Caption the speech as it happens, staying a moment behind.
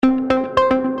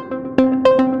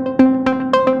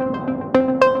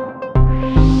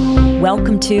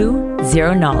Welcome to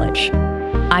Zero Knowledge.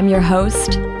 I'm your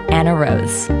host, Anna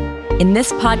Rose. In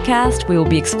this podcast, we will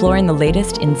be exploring the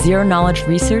latest in zero-knowledge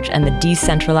research and the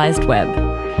decentralized web,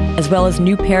 as well as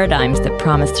new paradigms that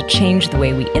promise to change the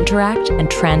way we interact and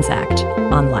transact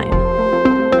online.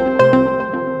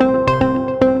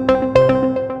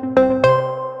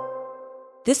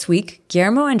 This week,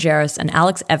 Guillermo Angeres and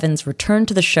Alex Evans returned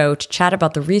to the show to chat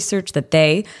about the research that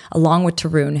they, along with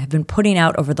Tarun, have been putting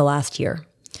out over the last year.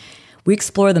 We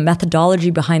explore the methodology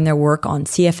behind their work on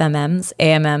CFMMs,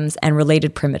 AMMs, and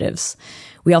related primitives.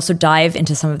 We also dive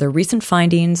into some of their recent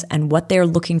findings and what they are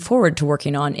looking forward to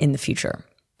working on in the future.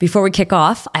 Before we kick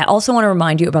off, I also want to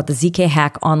remind you about the ZK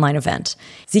Hack online event.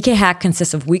 ZK Hack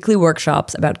consists of weekly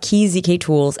workshops about key ZK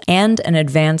tools and an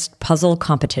advanced puzzle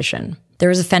competition.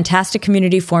 There is a fantastic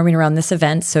community forming around this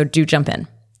event, so do jump in.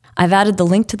 I've added the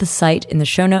link to the site in the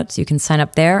show notes. You can sign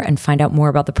up there and find out more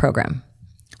about the program.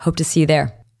 Hope to see you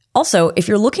there. Also, if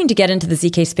you're looking to get into the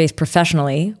ZK space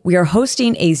professionally, we are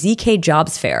hosting a ZK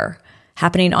Jobs Fair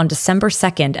happening on December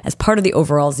 2nd as part of the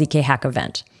overall ZK Hack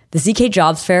event. The ZK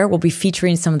Jobs Fair will be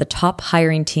featuring some of the top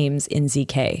hiring teams in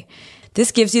ZK.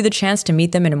 This gives you the chance to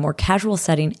meet them in a more casual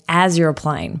setting as you're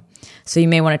applying, so you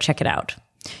may want to check it out.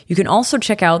 You can also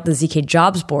check out the ZK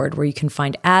Jobs board where you can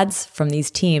find ads from these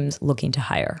teams looking to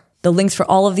hire. The links for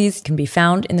all of these can be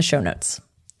found in the show notes.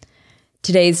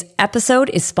 Today's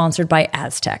episode is sponsored by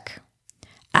Aztec.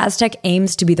 Aztec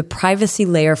aims to be the privacy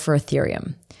layer for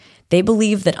Ethereum. They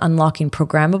believe that unlocking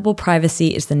programmable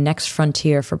privacy is the next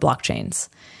frontier for blockchains.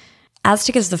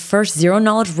 Aztec is the first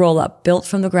zero-knowledge rollup built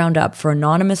from the ground up for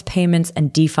anonymous payments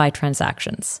and DeFi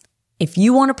transactions. If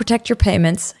you want to protect your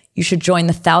payments, you should join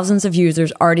the thousands of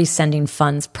users already sending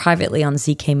funds privately on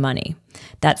ZK Money.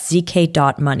 That's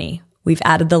zk.money. We've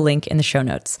added the link in the show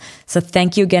notes. So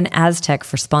thank you again, Aztec,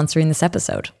 for sponsoring this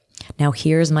episode. Now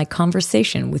here's my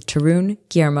conversation with Tarun,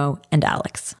 Guillermo, and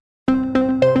Alex.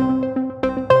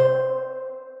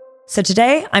 So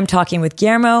today I'm talking with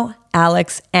Guillermo,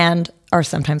 Alex, and our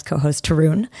sometimes co-host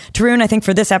Tarun. Tarun, I think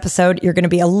for this episode, you're going to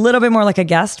be a little bit more like a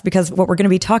guest because what we're going to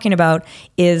be talking about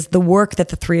is the work that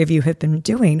the three of you have been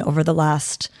doing over the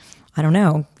last,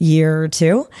 year or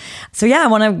two. So yeah, I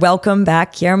want to welcome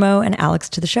back Guillermo and Alex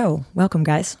to the show. Welcome,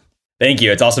 guys. Thank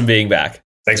you. It's awesome being back.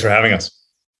 Thanks for having us.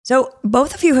 So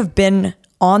both of you have been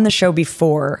on the show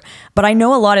before, but I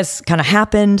know a lot has kind of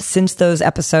happened since those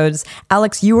episodes.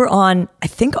 Alex, you were on, I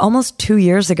think, almost 2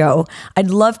 years ago. I'd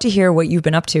love to hear what you've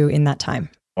been up to in that time.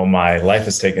 Oh, my life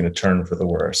has taken a turn for the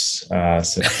worse.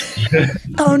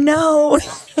 Oh, no.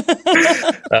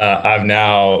 I've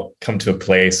now come to a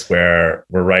place where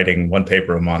we're writing one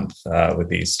paper a month with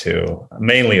these two,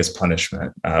 mainly as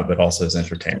punishment, but also as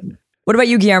entertainment. What about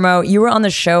you, Guillermo? You were on the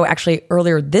show actually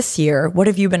earlier this year. What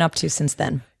have you been up to since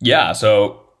then? Yeah,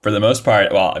 so for the most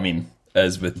part,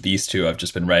 as with these two, I've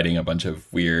just been writing a bunch of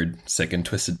weird, sick, and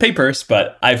twisted papers,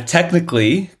 but I've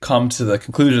technically come to the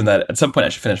conclusion that at some point I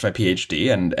should finish my PhD,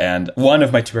 and one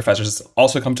of my two professors has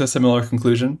also come to a similar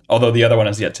conclusion, although the other one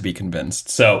has yet to be convinced.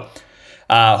 So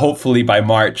hopefully by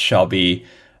March, I'll be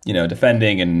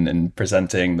defending and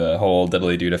presenting the whole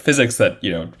diddly-doo to physics that,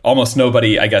 almost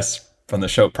nobody, I guess, from the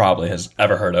show probably has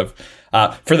ever heard of,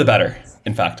 for the better,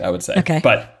 in fact, I would say. Okay.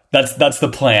 But that's the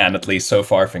plan, at least so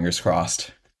far, fingers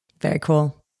crossed. Very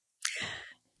cool.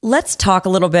 Let's talk a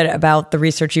little bit about the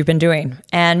research you've been doing.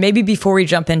 And maybe before we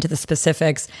jump into the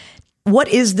specifics, what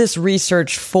is this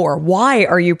research for? Why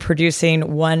are you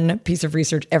producing one piece of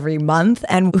research every month?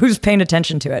 And who's paying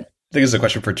attention to it? I think it's a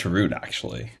question for Tarun,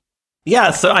 actually. Yeah,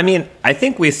 so I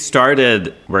think we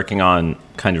started working on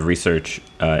kind of research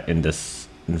in this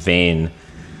vein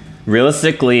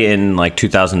realistically in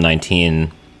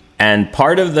 2019. And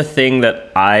part of the thing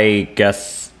that I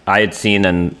guess I had seen,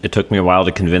 and it took me a while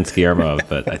to convince Guillermo of,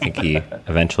 but I think he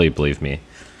eventually believed me,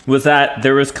 was that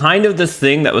there was kind of this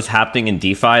thing that was happening in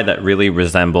DeFi that really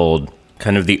resembled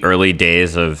kind of the early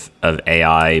days of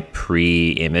AI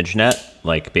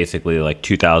pre-ImageNet, basically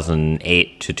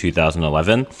 2008 to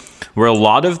 2011, where a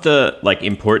lot of the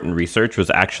important research was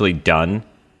actually done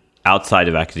outside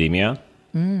of academia.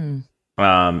 And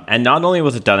not only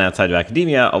was it done outside of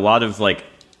academia, a lot of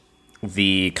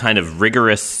the kind of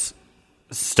rigorous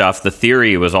stuff, the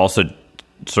theory was also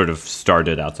sort of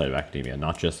started outside of academia,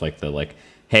 not just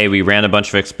hey, we ran a bunch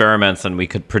of experiments and we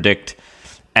could predict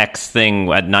X thing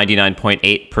at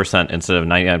 99.8% instead of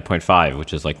 99.5,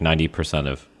 which is 90%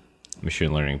 of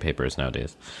machine learning papers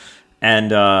nowadays.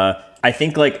 And I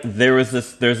think there's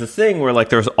this thing where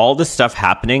there's all this stuff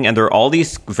happening and there are all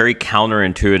these very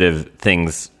counterintuitive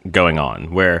things going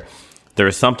on, where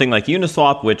there's something like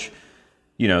Uniswap, which,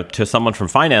 to someone from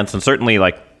finance, and certainly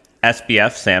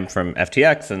SBF, Sam from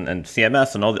FTX, and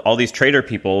CMS, and all these trader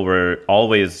people were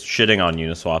always shitting on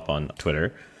Uniswap on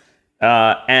Twitter.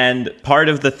 And part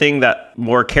of the thing that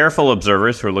more careful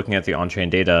observers who are looking at the on-chain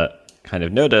data kind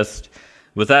of noticed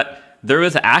was that there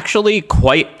was actually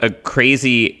quite a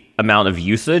crazy amount of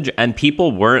usage, and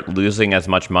people weren't losing as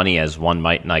much money as one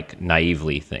might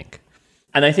naively think.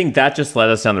 And I think that just led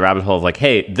us down the rabbit hole of like,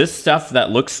 hey, this stuff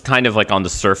that looks kind of like on the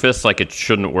surface like it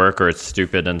shouldn't work or it's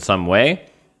stupid in some way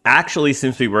actually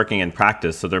seems to be working in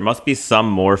practice. So there must be some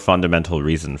more fundamental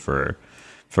reason for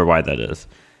why that is.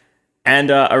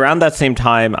 And around that same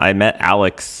time, I met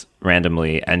Alex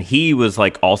randomly, and he was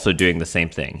like also doing the same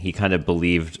thing. He kind of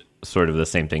believed sort of the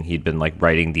same thing. He'd been like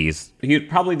writing these. He was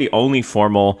probably the only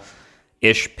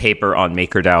formal-ish paper on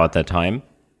MakerDAO at that time.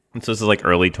 And so this is like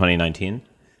early 2019.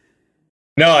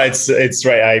 No, it's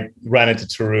right. I ran into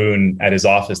Tarun at his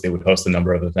office. They would host a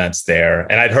number of events there.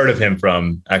 And I'd heard of him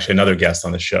from actually another guest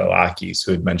on the show, Akis,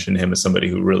 who had mentioned him as somebody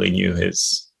who really knew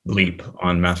his leap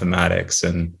on mathematics.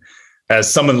 And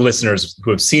as some of the listeners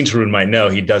who have seen Tarun might know,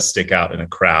 he does stick out in a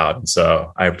crowd. And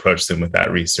so I approached him with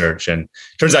that research. And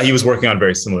it turns out he was working on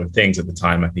very similar things at the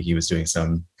time. I think he was doing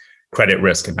some credit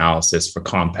risk analysis for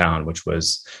Compound, which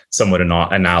was somewhat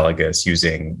analogous,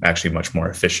 using actually much more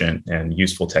efficient and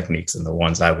useful techniques than the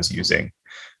ones I was using,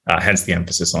 hence the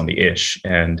emphasis on the ish.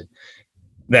 And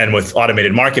then with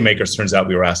automated market makers, turns out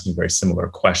we were asking very similar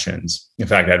questions. In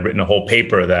fact, I'd written a whole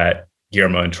paper that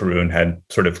Guillermo and Tarun had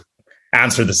sort of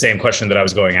answered the same question that I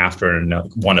was going after in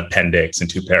one appendix and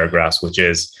 2 paragraphs, which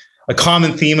is a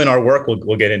common theme in our work.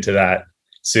 We'll get into that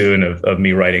soon, of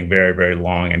me writing very, very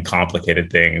long and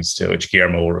complicated things, to which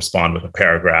Guillermo will respond with a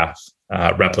paragraph,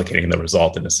 replicating the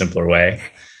result in a simpler way.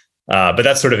 But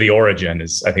that's sort of the origin.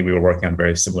 Is I think we were working on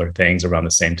very similar things around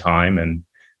the same time and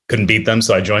couldn't beat them,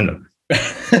 so I joined them.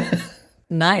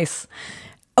 Nice.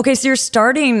 Okay, so your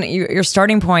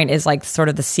starting point is like sort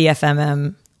of the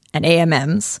CFMM and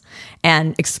AMMs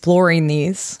and exploring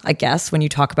these, I guess, when you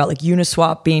talk about like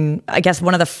Uniswap being, I guess,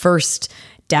 one of the first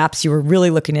dApps you were really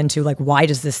looking into, like, why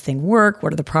does this thing work?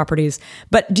 What are the properties?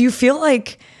 But do you feel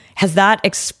like, has that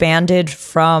expanded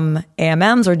from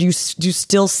AMMs, or do you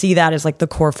still see that as like the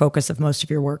core focus of most of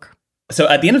your work? So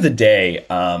at the end of the day,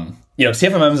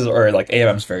 CFMMs or like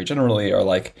AMMs very generally are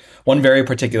like one very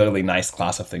particularly nice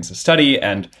class of things to study.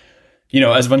 And,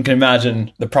 as one can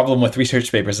imagine, the problem with research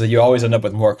papers is that you always end up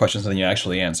with more questions than you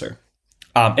actually answer.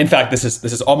 In fact, this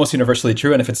is almost universally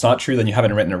true. And if it's not true, then you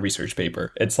haven't written a research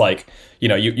paper. It's like,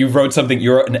 you wrote something,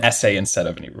 you wrote an essay instead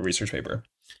of a research paper.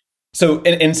 So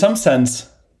in some sense,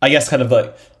 I guess kind of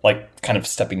like kind of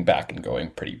stepping back and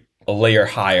going a layer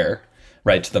higher,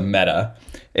 right, to the meta,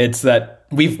 it's that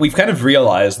we've kind of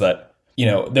realized that,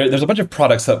 there's a bunch of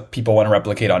products that people want to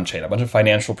replicate on chain, a bunch of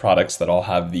financial products that all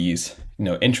have these,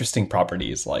 interesting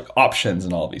properties like options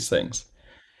and all these things.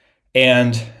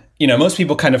 And most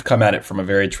people kind of come at it from a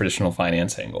very traditional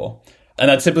finance angle. And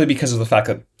that's simply because of the fact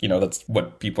that, that's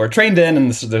what people are trained in.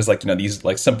 And there's like, these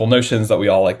like simple notions that we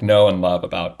all like know and love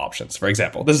about options. For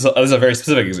example, this is a very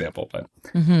specific example, but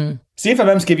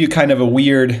CFMMs give you kind of a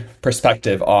weird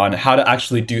perspective on how to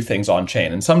actually do things on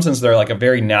chain. In some sense, they're like a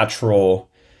very natural,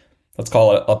 let's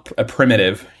call it a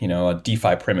primitive, a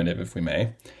DeFi primitive, if we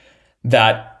may,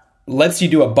 that lets you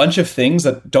do a bunch of things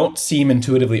that don't seem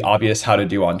intuitively obvious how to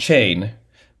do on chain,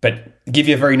 but give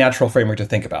you a very natural framework to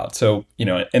think about. So,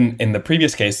 in the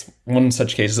previous case, one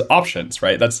such case is options,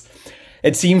 right?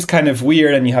 It seems kind of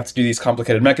weird, and you have to do these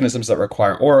complicated mechanisms that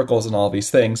require oracles and all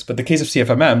these things. But the case of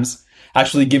CFMMs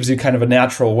actually gives you kind of a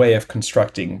natural way of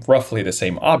constructing roughly the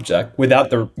same object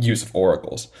without the use of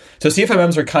oracles. So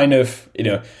CFMMs are kind of,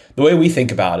 the way we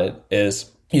think about it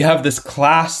is you have this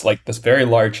class, like this very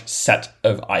large set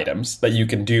of items that you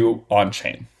can do on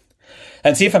chain.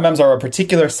 And CFMMs are a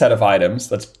particular set of items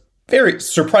that's very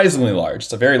surprisingly large.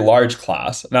 It's a very large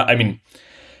class. Now,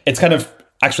 it's kind of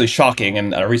actually shocking,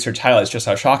 and our research highlights just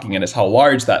how shocking it is, how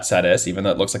large that set is, even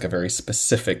though it looks like a very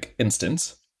specific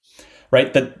instance,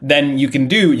 right? That then you can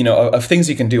do, of things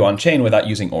you can do on chain without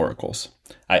using oracles.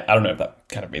 I don't know if that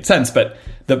kind of made sense, but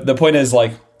the point is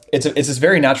like, it's this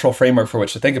very natural framework for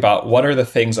which to think about what are the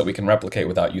things that we can replicate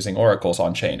without using oracles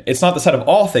on chain. It's not the set of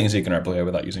all things you can replicate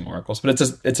without using oracles, but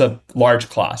it's a large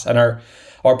class. And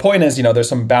our point is, there's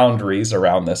some boundaries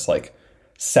around this like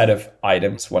set of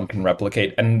items one can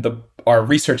replicate, and our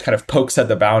research kind of pokes at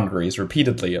the boundaries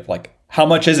repeatedly of like, how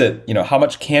much is it? How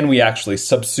much can we actually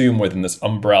subsume within this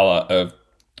umbrella of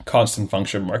constant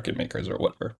function market makers or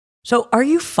whatever? So are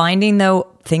you finding, though,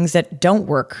 things that don't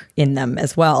work in them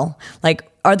as well? Like,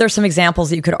 are there some examples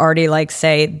that you could already like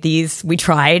say, these we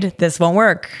tried, this won't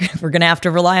work, we're going to have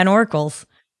to rely on oracles?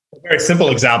 A very simple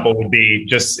example would be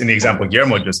just in the example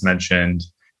Guillermo just mentioned.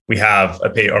 We have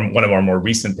one of our more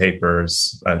recent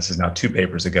papers, this is now 2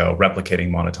 papers ago, replicating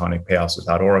monotonic payoffs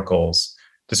without oracles,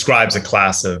 describes a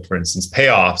class of, for instance,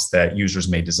 payoffs that users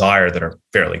may desire that are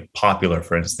fairly popular,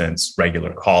 for instance,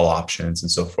 regular call options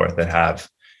and so forth that have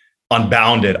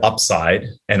unbounded upside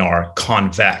and are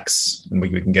convex. And we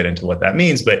can get into what that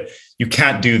means, but you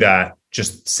can't do that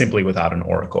just simply without an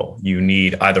oracle. You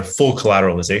need either full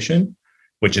collateralization,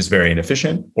 which is very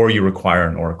inefficient, or you require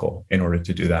an oracle in order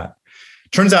to do that.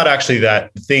 Turns out actually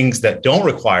that things that don't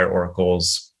require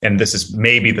oracles, and this is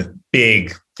maybe the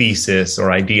big thesis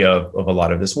or idea of a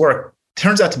lot of this work,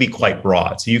 turns out to be quite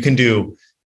broad. So you can do,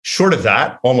 short of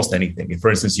that, almost anything. If, for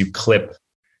instance, you clip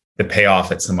the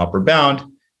payoff at some upper bound,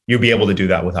 you'll be able to do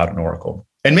that without an oracle.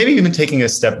 And maybe even taking a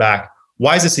step back,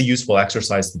 why is this a useful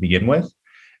exercise to begin with?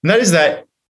 And that is that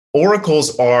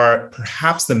oracles are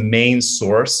perhaps the main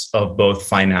source of both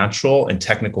financial and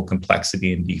technical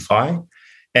complexity in DeFi.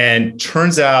 And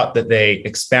turns out that they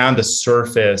expand the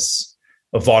surface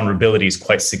of vulnerabilities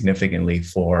quite significantly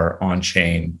for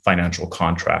on-chain financial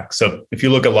contracts. So if you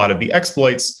look at a lot of the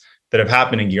exploits that have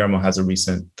happened, and Guillermo has a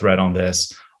recent thread on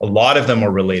this, a lot of them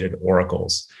are related to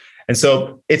oracles. And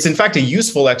so it's in fact a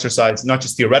useful exercise, not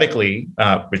just theoretically,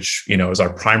 which is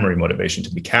our primary motivation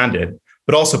to be candid,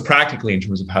 but also practically in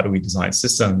terms of how do we design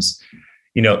systems.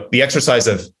 The exercise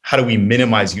of how do we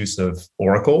minimize use of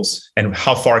oracles and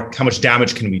how much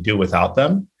damage can we do without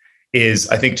them is,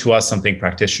 I think, to us, something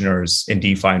practitioners in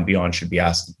DeFi and beyond should be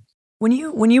asking. When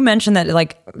you mention that,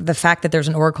 like, the fact that there's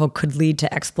an oracle could lead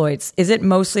to exploits, is it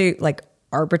mostly like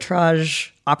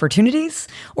arbitrage opportunities?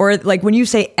 Or like when you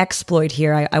say exploit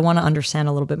here, I want to understand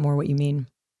a little bit more what you mean.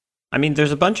 I mean,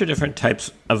 there's a bunch of different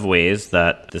types of ways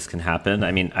that this can happen.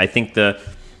 I mean, I think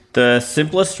the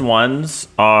simplest ones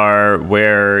are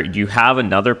where you have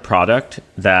another product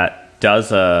that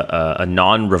does a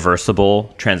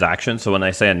non-reversible transaction. So when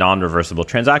I say a non-reversible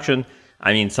transaction,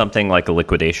 I mean something like a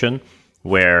liquidation,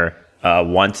 where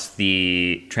once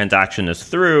the transaction is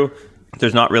through,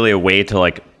 there's not really a way to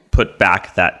like put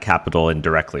back that capital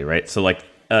indirectly, right? So like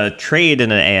a trade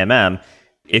in an AMM,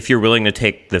 if you're willing to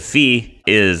take the fee,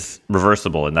 is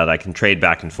reversible in that I can trade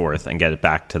back and forth and get it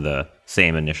back to the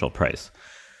same initial price.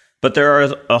 But there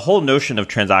are a whole notion of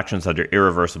transactions that are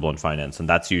irreversible in finance, and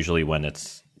that's usually when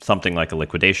it's something like a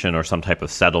liquidation or some type of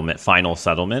settlement, final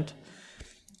settlement.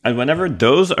 And whenever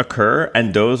those occur,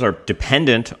 and those are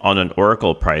dependent on an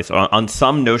oracle price, or on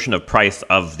some notion of price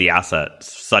of the asset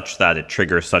such that it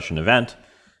triggers such an event,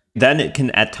 then it can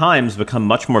at times become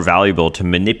much more valuable to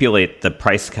manipulate the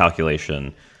price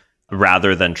calculation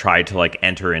rather than try to like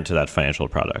enter into that financial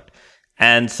product.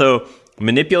 And so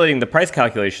manipulating the price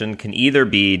calculation can either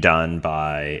be done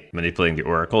by manipulating the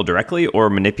oracle directly or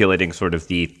manipulating sort of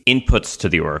the inputs to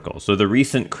the oracle. So the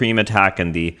recent Cream attack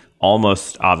and the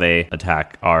almost Aave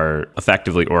attack are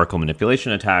effectively oracle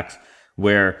manipulation attacks,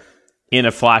 where in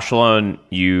a flash loan,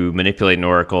 you manipulate an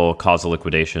oracle, cause a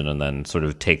liquidation, and then sort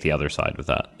of take the other side with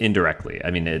that indirectly.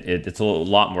 I mean, it's a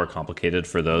lot more complicated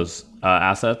for those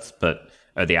assets, but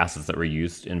the assets that were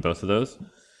used in both of those.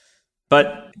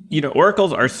 But,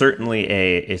 oracles are certainly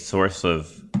a source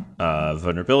of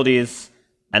vulnerabilities.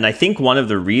 And I think one of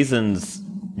the reasons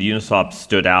Uniswap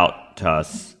stood out to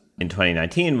us in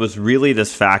 2019 was really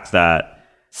this fact that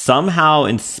somehow,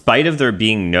 in spite of there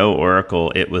being no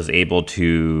oracle, it was able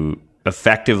to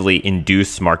effectively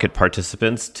induce market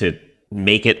participants to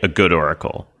make it a good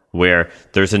oracle, where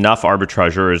there's enough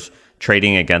arbitrageurs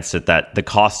trading against it that the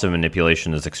cost of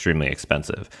manipulation is extremely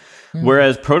expensive.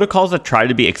 Whereas protocols that try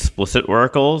to be explicit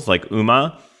oracles, like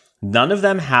UMA, none of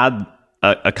them had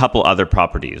a couple other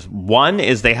properties. One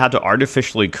is they had to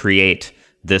artificially create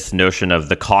this notion of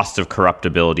the cost of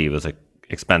corruptibility was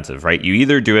expensive, right? You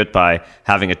either do it by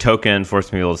having a token,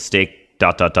 forcing people to stake ...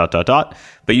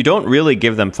 but you don't really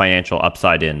give them financial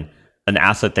upside in an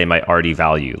asset they might already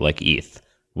value, like ETH.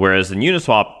 Whereas in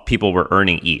Uniswap, people were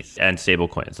earning ETH and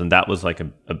stablecoins, and that was like a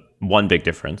one big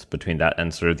difference between that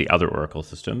and sort of the other Oracle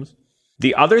systems.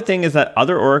 The other thing is that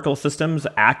other Oracle systems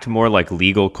act more like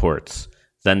legal courts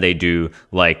than they do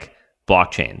like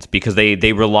blockchains, because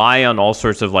they rely on all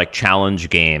sorts of like challenge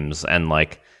games and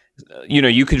like,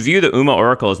 you could view the UMA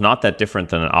Oracle as not that different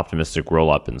than an optimistic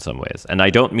rollup in some ways. And I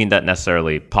don't mean that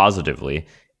necessarily positively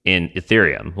in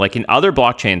Ethereum. Like in other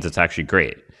blockchains, it's actually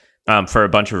great for a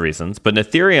bunch of reasons. But in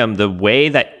Ethereum, the way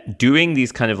that doing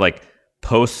these kind of like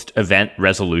post-event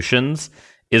resolutions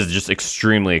is just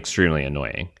extremely, extremely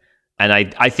annoying. And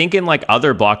I think in like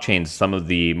other blockchains, some of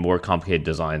the more complicated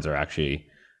designs are actually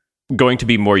going to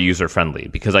be more user-friendly,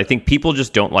 because I think people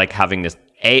just don't like having this.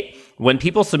 When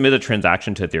people submit a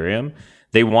transaction to Ethereum,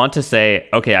 They want to say,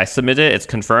 okay, I submit it, it's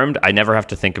confirmed, I never have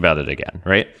to think about it again,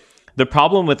 right? The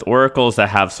problem with oracles that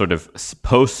have sort of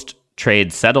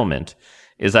post-trade settlement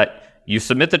is that you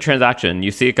submit the transaction,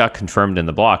 you see it got confirmed in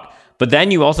the block, but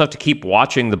then you also have to keep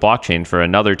watching the blockchain for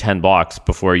another 10 blocks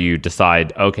before you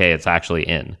decide, okay, it's actually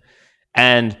in.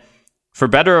 And for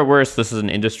better or worse, this is an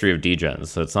industry of degens,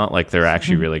 so it's not like they're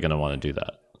actually really going to want to do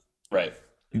that. Right.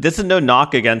 This is no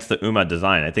knock against the UMA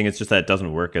design. I think it's just that it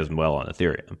doesn't work as well on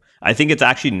Ethereum. I think it's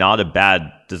actually not a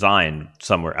bad design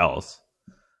somewhere else.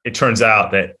 It turns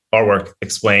out that our work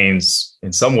explains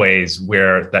in some ways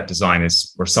where that design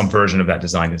is, or some version of that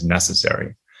design is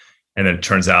necessary. And then it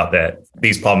turns out that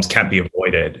these problems can't be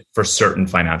avoided for certain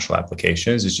financial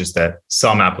applications. It's just that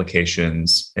some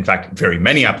applications, in fact, very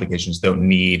many applications, don't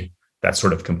need that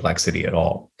sort of complexity at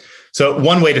all. So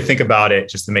one way to think about it,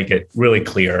 just to make it really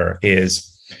clear, is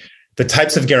the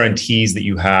types of guarantees that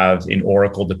you have in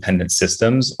Oracle-dependent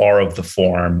systems are of the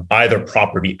form either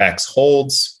property X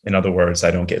holds, in other words,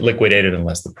 I don't get liquidated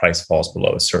unless the price falls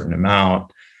below a certain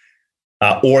amount,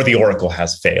 or the Oracle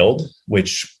has failed,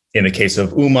 which in the case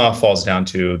of UMA falls down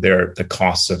to the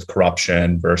costs of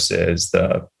corruption versus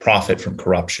the profit from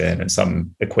corruption and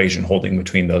some equation holding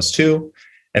between those two.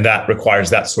 And that requires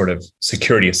that sort of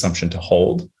security assumption to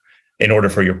hold in order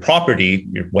for your property,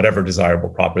 whatever desirable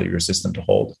property your system to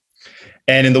hold.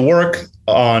 And in the work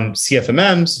on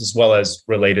CFMMs, as well as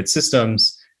related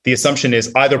systems, the assumption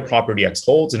is either property X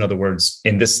holds, in other words,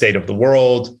 in this state of the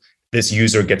world, this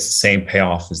user gets the same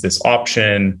payoff as this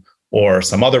option, or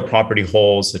some other property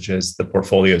holds, such as the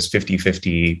portfolio's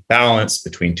 50-50 balance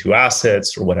between two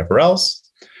assets or whatever else.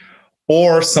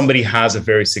 Or somebody has a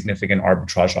very significant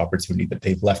arbitrage opportunity that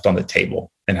they've left on the table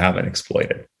and haven't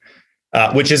exploited,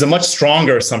 which is a much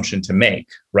stronger assumption to make,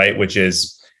 right? Which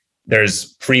is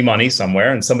there's free money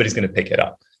somewhere and somebody's going to pick it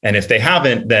up. And if they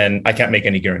haven't, then I can't make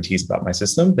any guarantees about my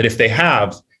system. But if they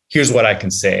have, here's what I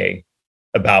can say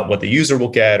about what the user will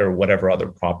get or whatever other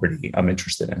property I'm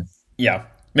interested in. Yeah.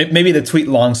 Maybe the tweet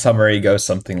long summary goes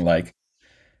something like,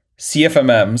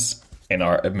 CFMMs, in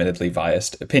our admittedly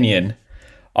biased opinion,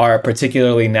 are a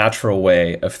particularly natural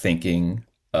way of thinking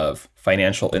of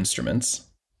financial instruments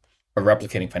or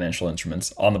replicating financial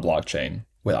instruments on the blockchain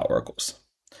without oracles.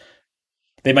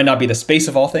 They might not be the space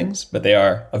of all things, but they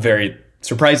are a very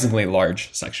surprisingly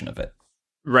large section of it.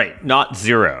 Right. Not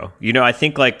zero. I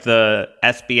think like the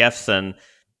SBFs and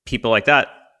people like that,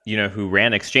 who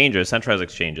ran exchanges, centralized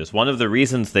exchanges, one of the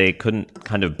reasons they couldn't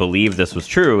kind of believe this was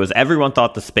true was everyone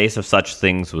thought the space of such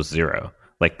things was zero.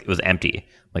 Like it was empty.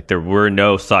 Like there were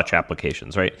no such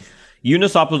applications, right?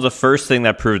 Uniswap was the first thing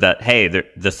that proved that, hey,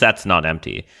 the set's not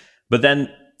empty. But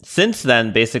then since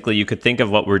then, basically you could think of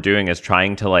what we're doing as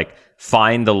trying to like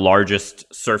find the largest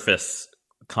surface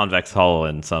convex hull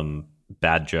in some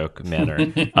bad joke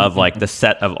manner of like the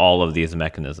set of all of these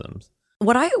mechanisms.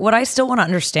 What I still want to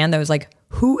understand though is like,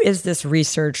 who is this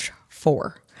research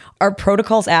for? Are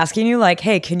protocols asking you like,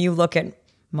 hey, can you look at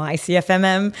my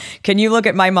CFMM? Can you look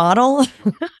at my model?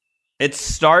 It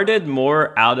started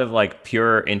more out of like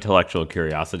pure intellectual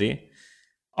curiosity.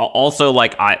 Also,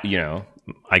 like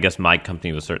I guess my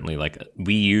company was certainly like,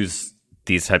 we use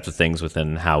these types of things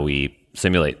within how we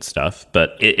simulate stuff.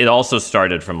 But it also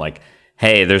started from like,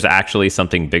 hey, there's actually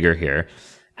something bigger here.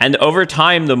 And over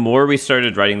time, the more we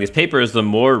started writing these papers, the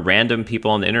more random people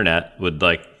on the internet would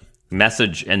like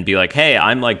message and be like, hey,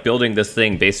 I'm like building this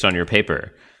thing based on your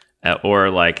paper. Or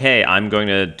like, hey, I'm going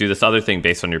to do this other thing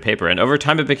based on your paper. And over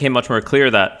time, it became much more clear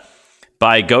that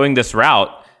by going this route,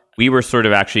 we were sort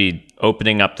of actually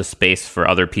opening up the space for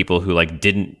other people who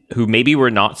who maybe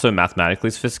were not so mathematically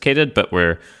sophisticated, but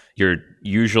were your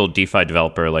usual DeFi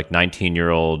developer, like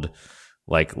 19-year-old,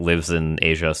 like lives in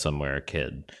Asia somewhere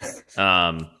kid.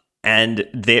 And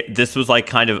this was like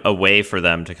kind of a way for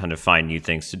them to kind of find new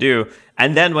things to do.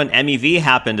 And then when MEV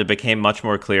happened, it became much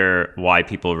more clear why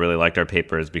people really liked our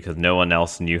papers, because no one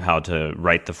else knew how to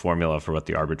write the formula for what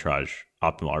the optimal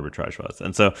arbitrage was.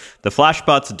 And so the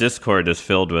Flashbots Discord is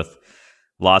filled with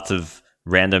lots of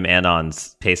random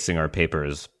anons pasting our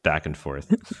papers back and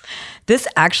forth. This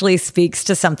actually speaks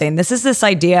to something. This is this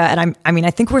idea, and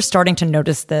I think we're starting to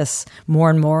notice this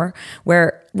more and more,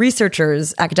 where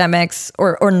researchers, academics,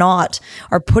 or not,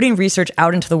 are putting research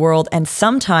out into the world, and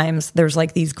sometimes there's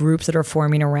like these groups that are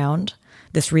forming around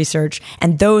this research,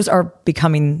 and those are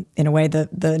becoming, in a way,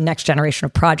 the next generation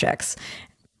of projects.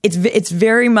 It's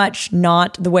very much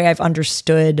not the way I've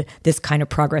understood this kind of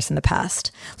progress in the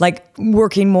past. Like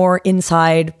working more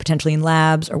inside, potentially in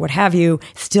labs or what have you,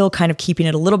 still kind of keeping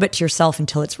it a little bit to yourself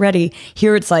until it's ready.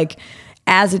 Here it's like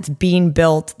as it's being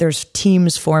built, there's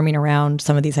teams forming around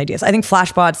some of these ideas. I think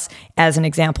Flashbots, as an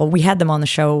example, we had them on the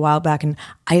show a while back, and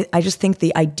I just think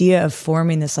the idea of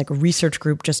forming this like research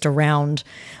group just around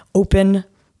open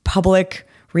public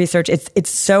research, it's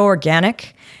so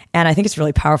organic, and I think it's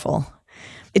really powerful.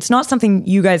 It's not something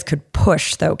you guys could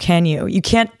push, though, can you? You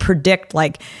can't predict,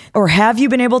 like, or have you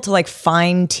been able to like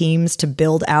find teams to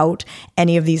build out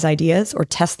any of these ideas or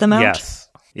test them out?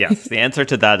 Yes. The answer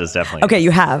to that is definitely okay. Yes.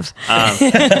 You have.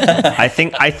 I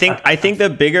think the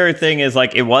bigger thing is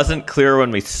like it wasn't clear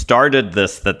when we started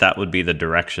this that would be the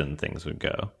direction things would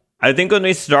go. I think when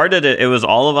we started it was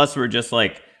all of us were just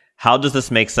like, how does this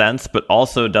make sense? But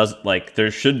also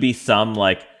there should be some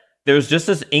like there's just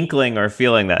this inkling or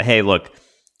feeling that, hey, look,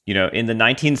 in the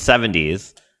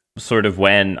 1970s, sort of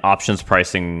when options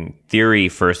pricing theory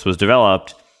first was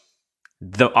developed,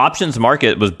 the options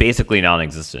market was basically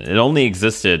non-existent. It only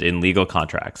existed in legal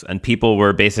contracts. And people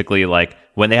were basically like,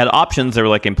 when they had options, they were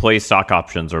like employee stock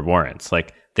options or warrants.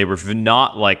 Like they were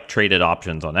not like traded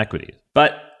options on equities.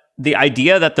 But the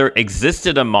idea that there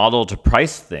existed a model to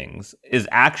price things is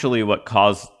actually what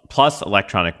caused, plus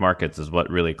electronic markets is what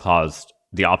really caused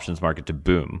the options market to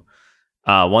boom.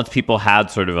 Once people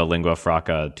had sort of a lingua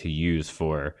franca to use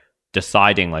for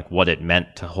deciding like what it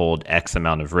meant to hold X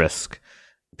amount of risk,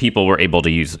 people were able to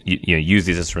use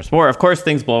these instruments more. Of course,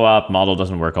 things blow up. Model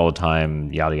doesn't work all the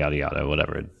time. Yada yada yada.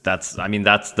 Whatever.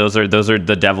 Those are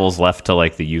the devils left to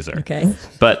like the user. Okay.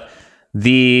 But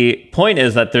the point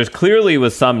is that there's clearly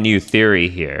was some new theory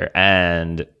here,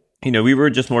 and we were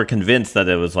just more convinced that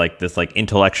it was like this like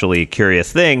intellectually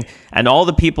curious thing, and all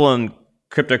the people in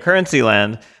cryptocurrency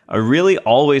land are really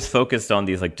always focused on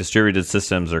these like distributed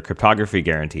systems or cryptography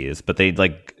guarantees, but they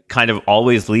like kind of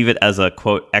always leave it as a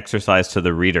quote exercise to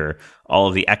the reader, all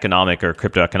of the economic or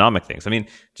crypto economic things. I mean,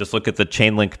 just look at the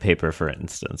Chainlink paper, for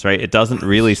instance, right? It doesn't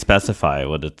really specify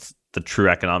what the true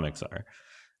economics are.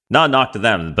 Not a knock to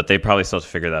them, but they probably still have to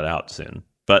figure that out soon.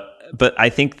 But I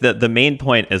think that the main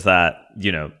point is that,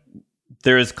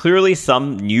 there is clearly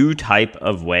some new type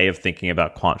of way of thinking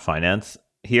about quant finance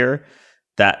here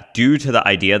that due to the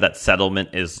idea that settlement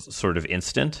is sort of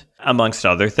instant, amongst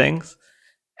other things.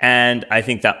 And I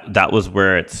think that was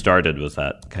where it started, was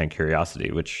that kind of curiosity,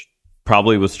 which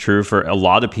probably was true for a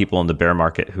lot of people in the bear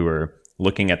market who were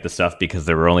looking at the stuff because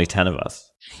there were only 10 of us.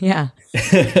 Yeah.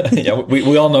 Yeah,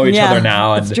 we all know each other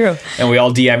now. That's true. And we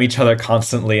all DM each other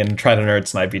constantly and try to nerd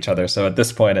snipe each other. So at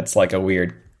this point, it's like a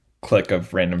weird clique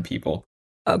of random people.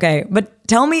 Okay, but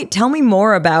tell me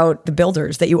more about the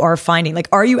builders that you are finding. Like,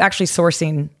 are you actually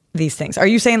sourcing these things? Are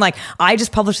you saying like, I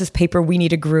just published this paper, we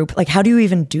need a group? Like, how do you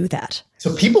even do that?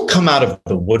 So people come out of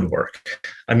the woodwork.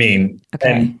 I mean,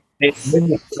 and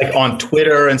like on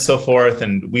Twitter and so forth,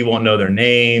 and we won't know their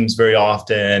names very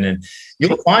often. And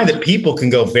you'll find that people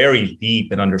can go very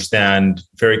deep and understand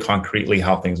very concretely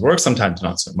how things work. Sometimes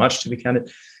not so much, to be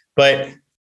candid, but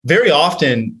very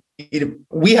often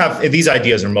we have, these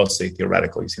ideas are mostly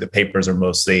theoretical. You see, the papers are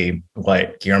mostly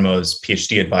what Guillermo's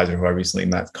PhD advisor, who I recently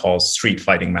met, calls street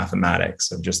fighting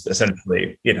mathematics, of just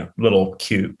essentially, little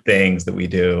cute things that we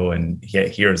do. And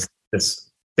here's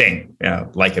this thing,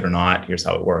 like it or not, here's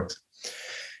how it works.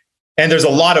 And there's a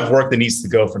lot of work that needs to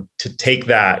go to take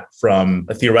that from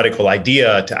a theoretical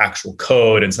idea to actual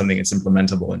code and something that's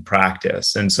implementable in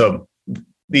practice. And so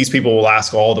these people will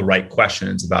ask all the right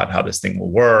questions about how this thing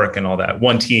will work and all that.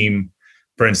 One team,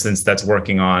 for instance, that's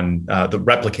working on the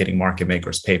replicating market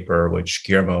makers paper, which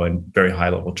Guillermo in very high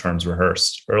level terms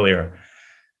rehearsed earlier,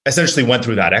 essentially went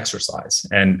through that exercise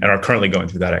and are currently going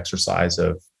through that exercise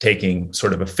of taking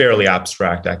sort of a fairly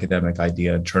abstract academic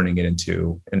idea and turning it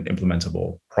into an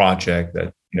implementable project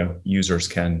that users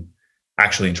can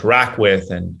actually interact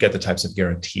with and get the types of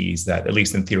guarantees that, at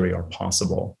least in theory, are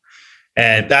possible.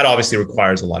 And that obviously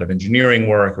requires a lot of engineering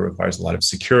work. It requires a lot of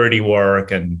security work.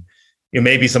 And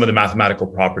maybe some of the mathematical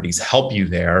properties help you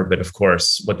there. But of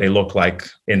course, what they look like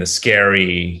in the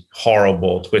scary,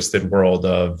 horrible, twisted world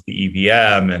of the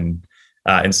EVM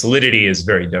and Solidity is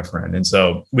very different. And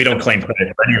so we don't claim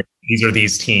credit for any of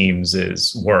these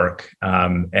teams' work.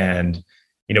 And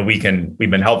we've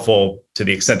been helpful to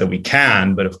the extent that we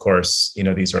can. But of course,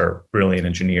 these are brilliant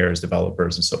engineers,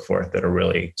 developers, and so forth that are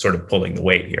really sort of pulling the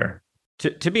weight here.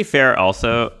 To be fair,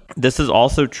 also, this is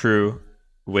also true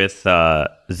with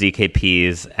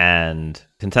ZKPs and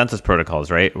consensus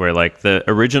protocols, right? Where like the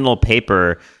original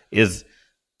paper is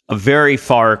a very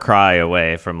far cry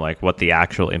away from like what the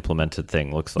actual implemented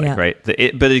thing looks like, right?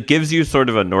 But it gives you sort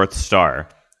of a North Star,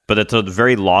 but it's a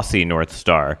very lossy North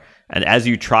Star. And as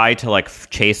you try to like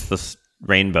chase this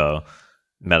rainbow,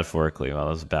 metaphorically. Well,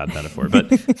 that was a bad metaphor.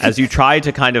 But as you try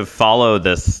to kind of follow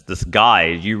this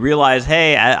guide, you realize,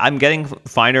 hey, I'm getting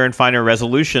finer and finer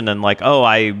resolution, and like, oh,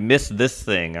 I missed this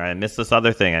thing, or I missed this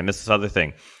other thing, I missed this other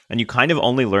thing. And you kind of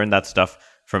only learn that stuff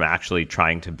from actually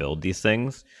trying to build these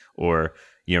things, or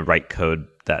write code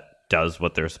that does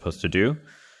what they're supposed to do.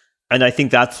 And I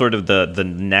think that's sort of the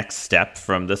next step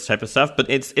from this type of stuff. But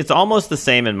it's almost the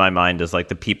same in my mind as like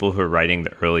the people who are writing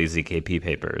the early ZKP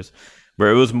papers,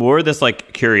 where it was more this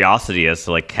like curiosity as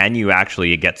to like, can you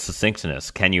actually get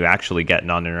succinctness? Can you actually get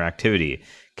non-interactivity?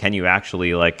 Can you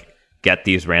actually like get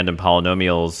these random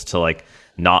polynomials to like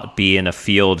not be in a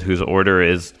field whose order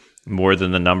is more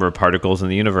than the number of particles in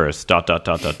the universe, ...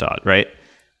 right?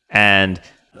 And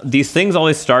these things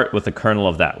always start with the kernel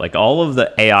of that. Like all of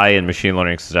the AI and machine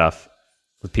learning stuff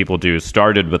that people do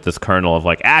started with this kernel of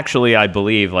like, actually, I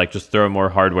believe, like just throw more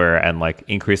hardware and like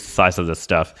increase the size of this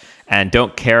stuff and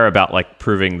don't care about like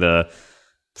proving the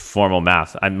formal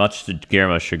math. I'm much to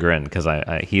Guillermo's chagrin because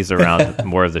he's around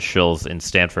more of the shills in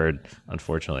Stanford,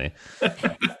 unfortunately.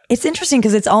 It's interesting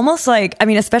because it's almost like, I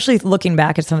mean, especially looking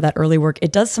back at some of that early work,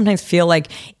 it does sometimes feel like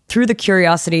through the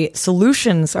curiosity,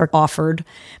 solutions are offered,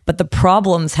 but the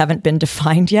problems haven't been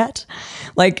defined yet.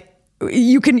 Like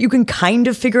you can kind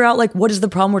of figure out like, what is the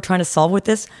problem we're trying to solve with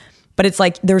this? But it's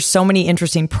like, there's so many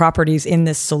interesting properties in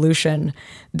this solution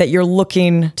that you're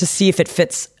looking to see if it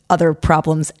fits other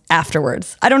problems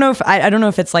afterwards. I don't know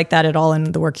if it's like that at all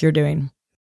in the work you're doing.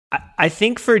 I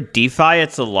think for DeFi,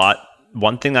 it's a lot.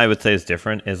 One thing I would say is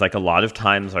different is like a lot of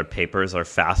times our papers are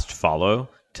fast follow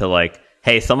to like,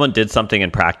 hey, someone did something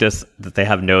in practice that they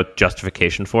have no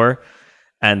justification for,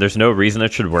 and there's no reason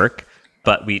it should work,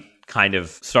 but we kind of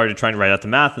started trying to write out the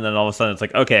math, and then all of a sudden it's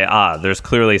like, okay, there's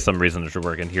clearly some reason it should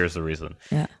work, and here's the reason.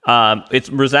 Yeah. It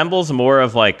resembles more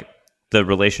of like the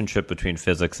relationship between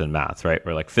physics and math, right?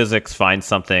 Where like physics finds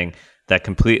something that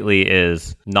completely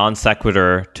is non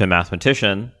sequitur to a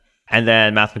mathematician, and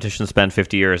then mathematicians spend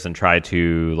 50 years and try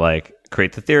to like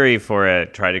create the theory for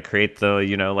it, try to create the,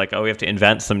 like, oh, we have to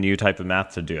invent some new type of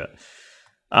math to do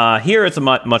it. Here it's a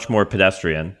much more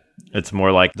pedestrian. It's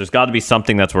more like there's got to be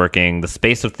something that's working. The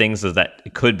space of things is that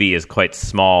it could be is quite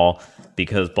small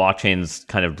because blockchains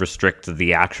kind of restrict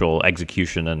the actual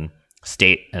execution and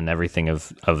state and everything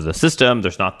of the system.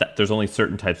 There's only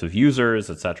certain types of users,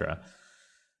 etc.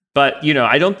 But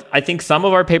I think some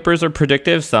of our papers are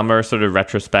predictive, some are sort of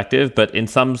retrospective, but in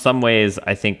some ways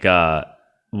I think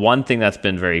one thing that's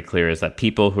been very clear is that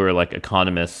people who are like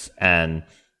economists and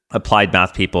applied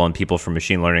math people and people from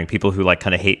machine learning, people who like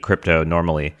kind of hate crypto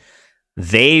normally,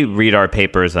 they read our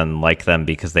papers and like them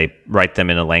because they write them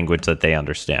in a language that they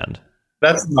understand.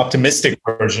 That's an optimistic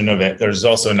version of it. There's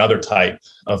also another type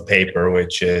of paper,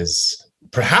 which is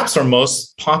perhaps our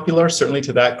most popular, certainly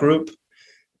to that group.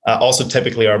 Also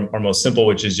typically our most simple,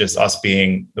 which is just us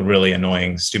being the really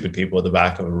annoying, stupid people at the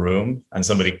back of a room and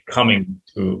somebody coming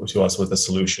to us with a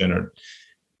solution. Or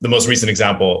the most recent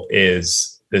example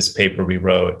is this paper we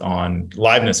wrote on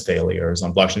Leibniz failures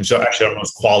on blockchain. So actually our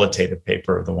most qualitative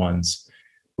paper of the ones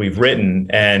we've written.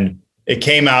 And it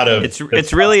came out of...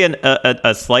 It's really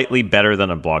a slightly better than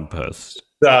a blog post.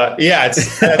 I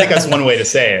think that's one way to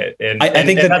say it. I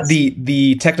think that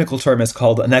the technical term is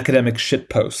called an academic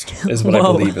shitpost, is what I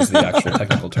believe is the actual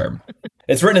technical term.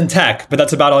 It's written in tech, but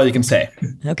that's about all you can say.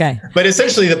 Okay. But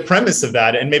essentially the premise of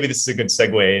that, and maybe this is a good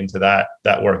segue into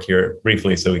that work here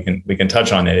briefly so we can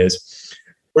touch on it, is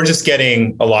we're just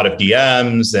getting a lot of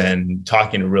DMs and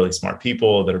talking to really smart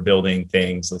people that are building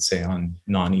things, let's say on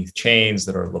non-ETH chains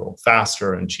that are a little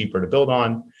faster and cheaper to build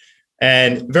on.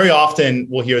 And very often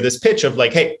we'll hear this pitch of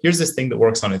like, hey, here's this thing that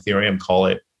works on Ethereum, call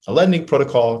it a lending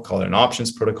protocol, call it an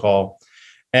options protocol.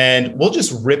 And we'll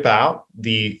just rip out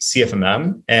the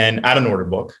CFMM and add an order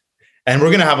book. And we're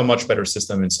going to have a much better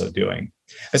system in so doing.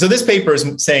 And so this paper is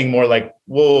saying more like,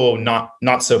 whoa,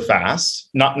 not so fast.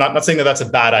 Not saying that that's a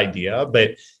bad idea,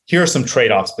 but here are some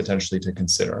trade-offs potentially to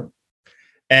consider.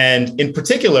 And in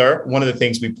particular, one of the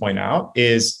things we point out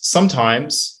is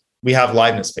sometimes we have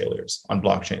Leibniz failures on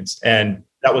blockchains. And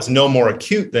that was no more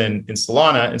acute than in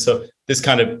Solana. And so this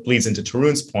kind of leads into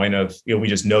Tarun's point of, we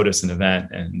just notice an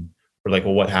event and we're like,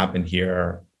 well, what happened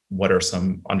here? What are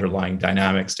some underlying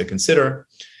dynamics to consider?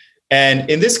 And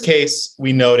in this case,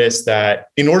 we noticed that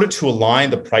in order to align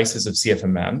the prices of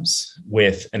CFMMs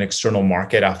with an external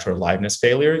market after a Leibniz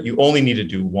failure, you only need to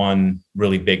do one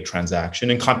really big transaction.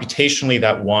 And computationally,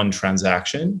 that one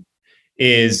transaction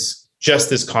is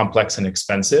just as complex and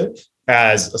expensive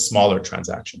as a smaller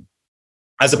transaction,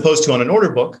 as opposed to on an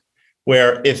order book,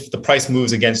 where if the price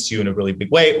moves against you in a really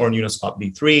big way, or in Uniswap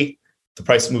V3, the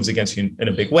price moves against you in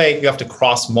a big way, you have to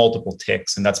cross multiple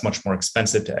ticks, and that's much more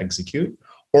expensive to execute.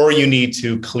 or you need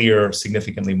to clear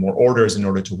significantly more orders in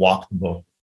order to walk the book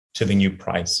to the new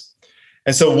price.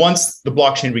 And so once the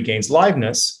blockchain regains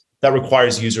liveness, that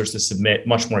requires users to submit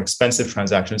much more expensive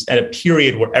transactions at a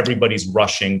period where everybody's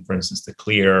rushing, for instance, to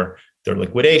clear their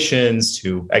liquidations,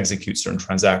 to execute certain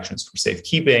transactions for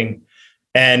safekeeping.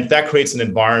 And that creates an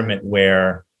environment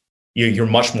where you're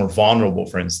much more vulnerable,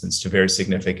 for instance, to very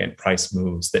significant price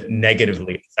moves that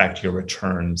negatively affect your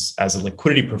returns as a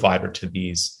liquidity provider to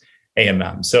these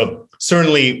AMM. So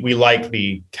certainly we like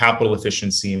the capital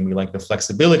efficiency and we like the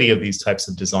flexibility of these types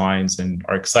of designs and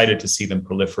are excited to see them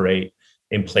proliferate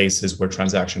in places where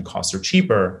transaction costs are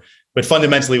cheaper. But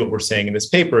fundamentally, what we're saying in this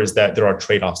paper is that there are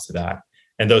trade-offs to that.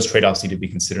 And those trade-offs need to be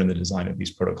considered in the design of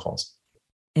these protocols.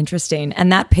 Interesting.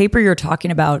 And that paper you're talking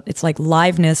about, it's like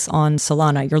liveness on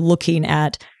Solana. You're looking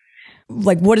at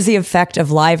like, what is the effect of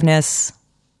liveness,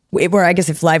 where I guess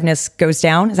if liveness goes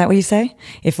down, is that what you say?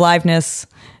 If liveness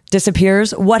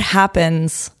disappears, what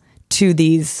happens to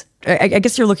these? I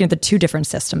guess you're looking at the two different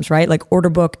systems, right? Like order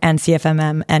book and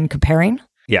CFMM and comparing.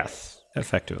 Yes.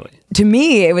 Effectively. To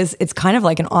me, it's kind of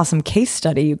like an awesome case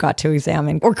study you got to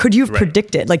examine. Or could you have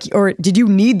predicted, like, or did you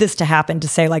need this to happen to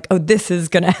say like, oh, this is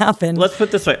going to happen? Let's put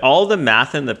it this way. All the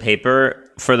math in the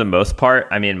paper, for the most part,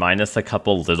 I mean, minus a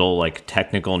couple little like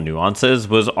technical nuances,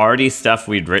 was already stuff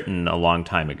we'd written a long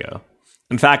time ago.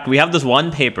 In fact, we have this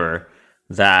one paper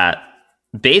that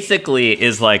basically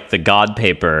is like the God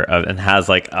paper and has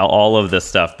like all of this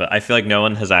stuff, but I feel like no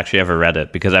one has actually ever read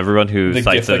it because everyone who the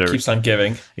cites gift it that keeps on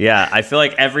giving. Yeah, I feel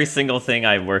like every single thing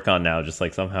I work on now, just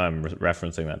like somehow I'm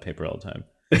referencing that paper all the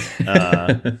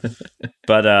time.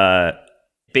 But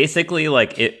basically,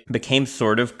 like it became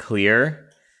sort of clear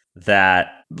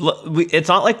that it's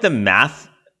not like the math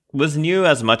was new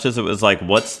as much as it was like,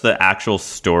 what's the actual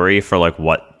story for like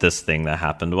what this thing that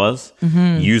happened was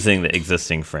using the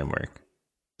existing framework.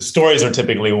 Stories are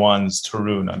typically ones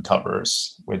Tarun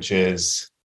uncovers, which is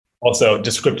also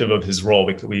descriptive of his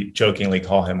role. We jokingly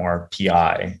call him our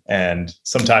PI. And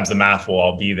sometimes the math will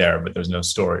all be there, but there's no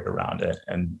story around it.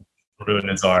 And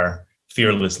Tarun is our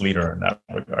fearless leader in that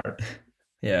regard.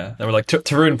 Yeah, and we're like,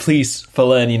 Tarun, please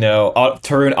fill in,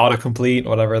 Tarun autocomplete,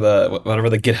 whatever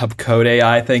the GitHub code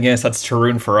AI thing is. That's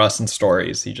Tarun for us in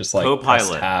stories. He just like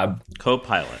Copilot. Tab.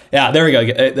 Copilot. Yeah, there we go.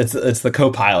 It's the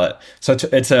Copilot.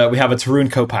 So we have a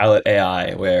Tarun Copilot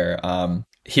AI where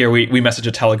here we message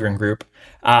a Telegram group,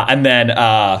 and then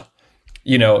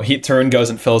Tarun goes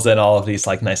and fills in all of these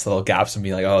like nice little gaps and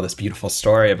be like, oh, this beautiful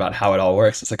story about how it all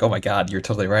works. It's like, oh my God, you're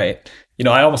totally right.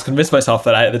 I almost convinced myself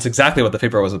that that's exactly what the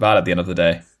paper was about at the end of the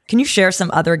day. Can you share some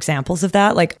other examples of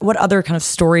that? Like what other kind of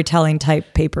storytelling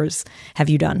type papers have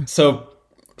you done? So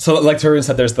like Tarun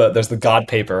said, there's the God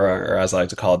paper, or as I like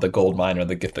to call it, the gold mine, or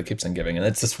the gift that keeps on giving. And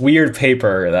it's this weird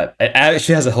paper that it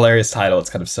actually has a hilarious title.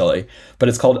 It's kind of silly, but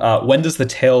it's called When Does the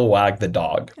Tail Wag the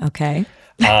Dog? Okay.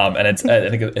 And I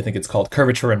think it's called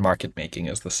Curvature in Market Making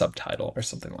is the subtitle or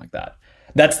something like that.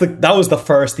 That was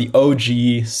the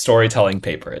OG storytelling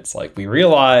paper. It's like we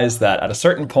realized that at a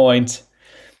certain point,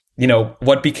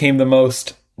 what became the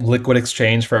most liquid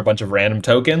exchange for a bunch of random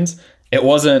tokens, it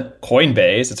wasn't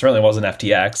Coinbase. It certainly wasn't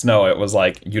FTX. No, it was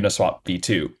like Uniswap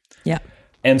v2. Yeah.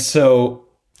 And so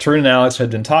Tarun and Alex had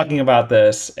been talking about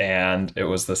this, and it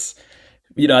was this,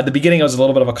 at the beginning, it was a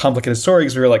little bit of a complicated story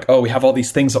because we were like, oh, we have all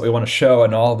these things that we want to show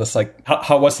and all of this, like,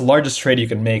 what's the largest trade you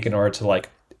can make in order to like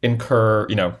incur,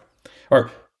 or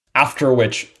after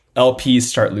which LPs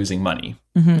start losing money,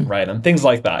 right? And things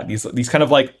like that. These kind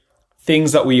of like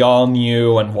things that we all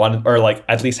knew and wanted, or like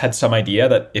at least had some idea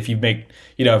that if you make,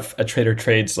 if a trader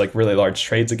trades like really large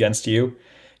trades against you,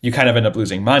 you kind of end up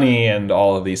losing money and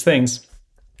all of these things.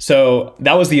 So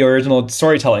that was the original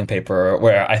storytelling paper,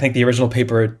 where I think the original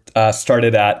paper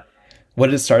started at, what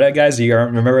did it start at, guys? Do you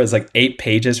remember? It was like 8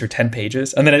 pages or 10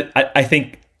 pages. And then I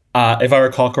think, if I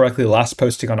recall correctly, the last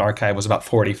posting on Archive was about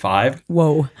 45.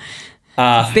 Whoa.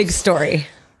 Big story.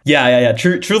 Yeah.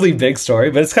 Truly big story,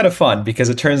 but it's kind of fun because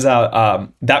it turns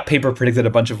out that paper predicted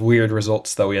a bunch of weird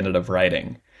results that we ended up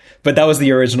writing. But that was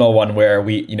the original one where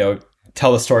we,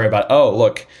 tell the story about, oh,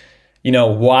 look,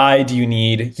 why do you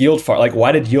need yield farm? Like,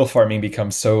 why did yield farming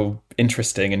become so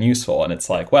interesting and useful? And it's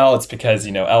like, well, it's because,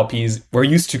 LPs were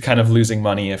used to kind of losing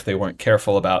money if they weren't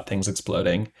careful about things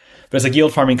exploding. But it's like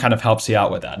yield farming kind of helps you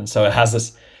out with that. And so it has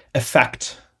this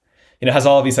effect, it has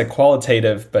all of these like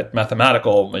qualitative but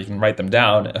mathematical, you can write them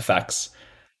down, effects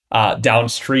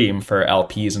downstream for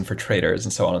LPs and for traders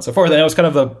and so on and so forth. And it was kind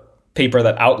of the paper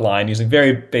that outlined using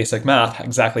very basic math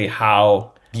exactly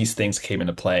how these things came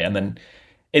into play. And then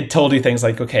it told you things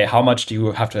like, okay, how much do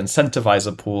you have to incentivize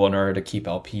a pool in order to keep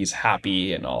LPs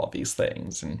happy and all of these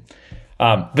things? And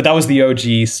But that was the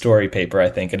OG story paper, I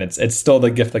think, and it's still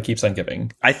the gift that keeps on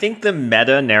giving. I think the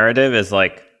meta narrative is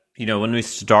like, when we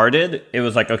started, it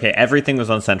was like, okay, everything was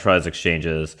on centralized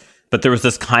exchanges, but there was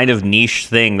this kind of niche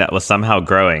thing that was somehow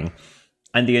growing.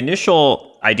 And the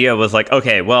initial idea was like,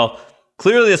 okay, well,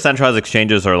 clearly the centralized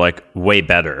exchanges are like way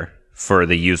better for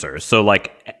the users. So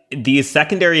like these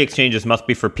secondary exchanges must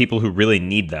be for people who really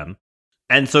need them.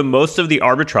 And so most of the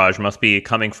arbitrage must be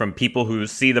coming from people who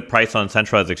see the price on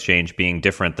centralized exchange being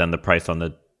different than the price on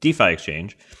the DeFi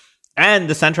exchange. And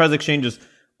the centralized exchange is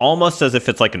almost as if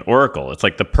it's like an oracle. It's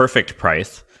like the perfect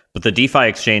price. But the DeFi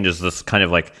exchange is this kind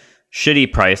of like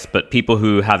shitty price, but people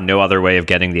who have no other way of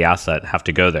getting the asset have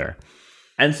to go there.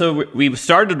 And so we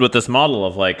started with this model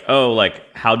of like, oh, like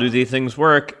how do these things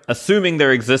work? Assuming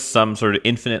there exists some sort of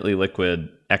infinitely liquid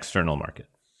external market.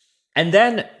 And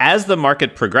then as the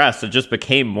market progressed, it just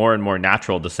became more and more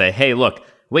natural to say, hey, look,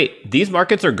 wait, these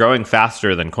markets are growing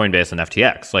faster than Coinbase and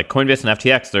FTX. Like Coinbase and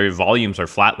FTX, their volumes are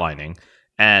flatlining,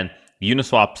 and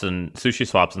Uniswaps and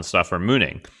SushiSwaps and stuff are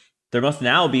mooning. There must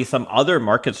now be some other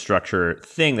market structure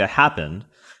thing that happened.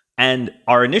 And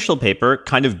our initial paper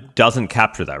kind of doesn't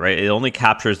capture that, right? It only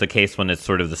captures the case when it's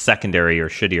sort of the secondary or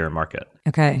shittier market.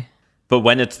 Okay. But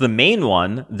when it's the main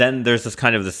one, then there's this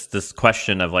kind of this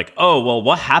question of like, oh, well,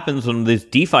 what happens when these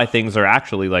DeFi things are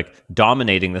actually like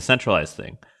dominating the centralized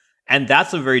thing? And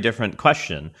that's a very different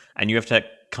question. And you have to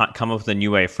come up with a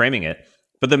new way of framing it.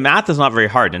 But the math is not very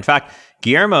hard. In fact,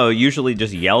 Guillermo usually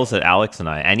just yells at Alex and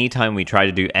I anytime we try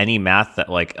to do any math that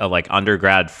like a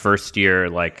undergrad first year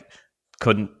like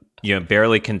couldn't,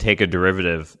 barely can take a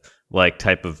derivative like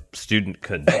type of student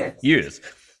could use.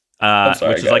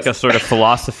 Which is like a sort of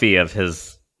philosophy of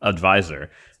his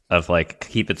advisor of like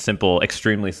keep it simple,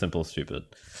 extremely simple, stupid.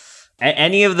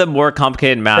 Any of the more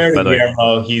complicated math, by the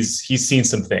way. He's seen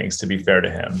some things, to be fair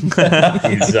to him.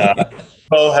 He's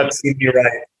have seen me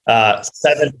write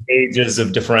 7 pages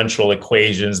of differential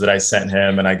equations that I sent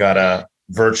him, and I got a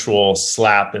virtual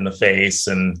slap in the face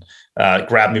and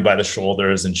grabbed me by the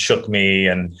shoulders and shook me.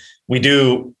 And we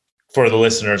do, for the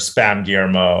listeners, spam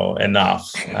Guillermo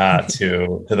enough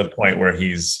to the point where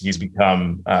he's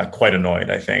become quite annoyed,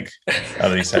 I think,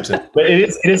 of these types of. But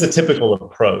it is a typical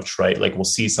approach, right? Like we'll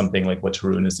see something like what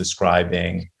Tarun is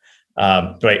describing,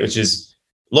 right? Which is,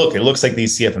 look, it looks like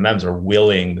these CFMMs are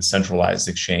willing the centralized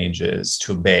exchanges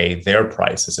to obey their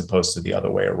price as opposed to the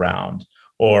other way around.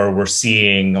 Or we're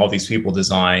seeing all these people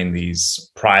design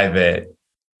these private,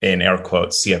 in air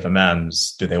quotes,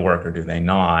 CFMMs. Do they work or do they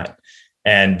not?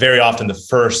 And very often the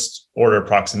first order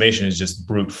approximation is just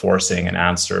brute forcing an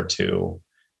answer to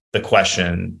the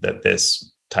question that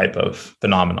this type of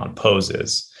phenomenon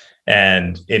poses.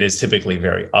 And it is typically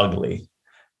very ugly.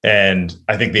 And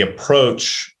I think the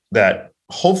approach that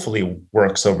hopefully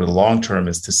works over the long term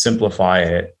is to simplify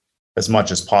it as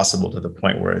much as possible to the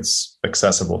point where it's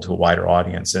accessible to a wider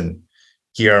audience. And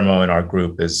Guillermo in our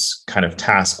group is kind of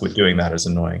tasked with doing that, as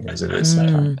annoying as it is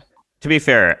sometimes. To be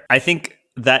fair, I think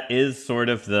that is sort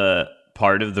of the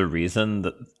part of the reason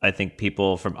that I think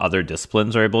people from other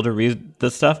disciplines are able to read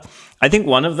this stuff. I think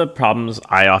one of the problems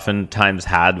I oftentimes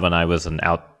had when I was an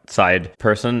outside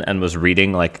person and was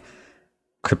reading like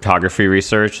cryptography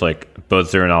research, like both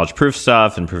zero knowledge proof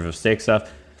stuff and proof of stake stuff,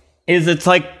 is it's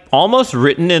like almost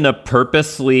written in a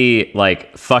purposely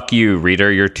like, fuck you,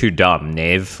 reader, you're too dumb,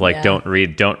 knave. Like, yeah. Don't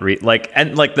read. Like,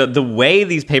 and like the way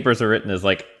these papers are written is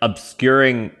like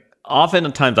obscuring.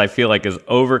 Oftentimes I feel like is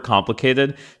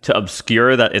overcomplicated to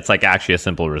obscure that it's like actually a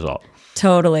simple result.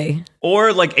 Totally.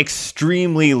 Or like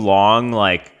extremely long,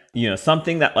 like,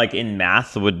 something that like in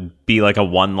math would be like a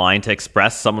one line to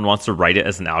express. Someone wants to write it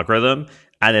as an algorithm.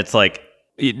 And it's like,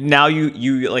 now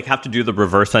you like have to do the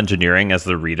reverse engineering as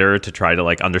the reader to try to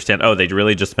like understand, oh, they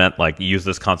really just meant like use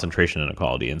this concentration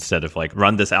inequality instead of like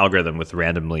run this algorithm with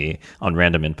random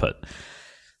input.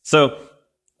 So,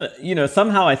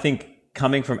 somehow I think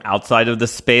coming from outside of the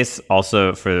space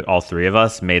also for all three of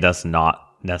us made us not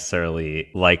necessarily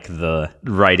like the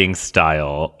writing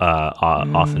style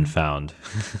often found.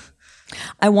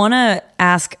 I want to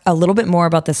ask a little bit more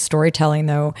about this storytelling,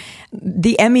 though.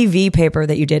 The MEV paper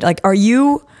that you did, like, are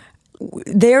you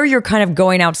there? You're kind of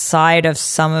going outside of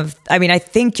I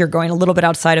think you're going a little bit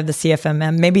outside of the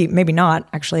CFMM, maybe not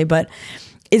actually, but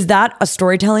is that a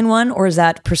storytelling one or is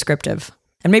that prescriptive?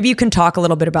 And maybe you can talk a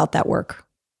little bit about that work.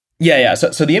 Yeah.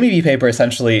 So the MEV paper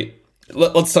essentially,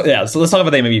 let's talk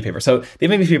about the MEV paper. So the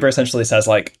MEV paper essentially says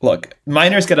like, look,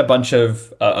 miners get a bunch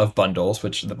of bundles,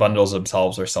 which the bundles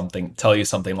themselves or something tell you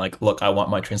something like, look, I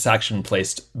want my transaction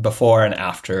placed before and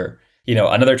after,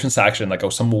 another transaction, like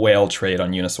some whale trade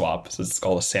on Uniswap. So it's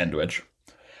called a sandwich.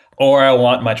 Or I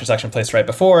want my transaction placed right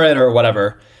before it or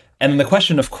whatever. And the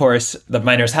question, of course, that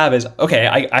miners have is, okay,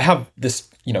 I have this,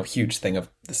 huge thing of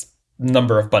this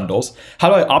number of bundles. How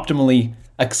do I optimally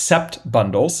accept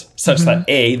bundles such that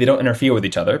A, they don't interfere with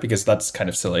each other, because that's kind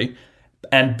of silly,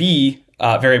 and B,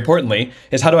 very importantly,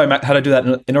 is how do I do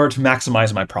that in order to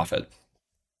maximize my profit?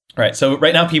 Right. So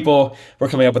right now, we're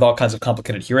coming up with all kinds of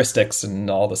complicated heuristics and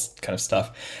all this kind of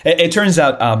stuff. It turns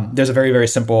out there's a very, very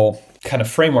simple kind of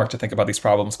framework to think about these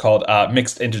problems called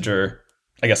mixed integer.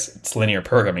 I guess it's linear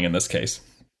programming in this case,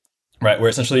 right? Where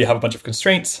essentially you have a bunch of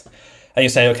constraints, and you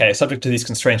say, okay, subject to these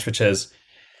constraints, which is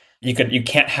you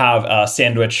can't have a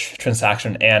sandwich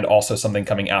transaction and also something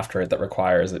coming after it that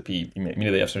requires it be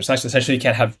immediately after the transaction. Essentially, you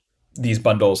can't have these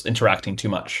bundles interacting too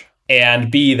much,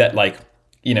 and B, that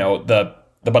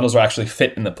the bundles are actually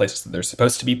fit in the places that they're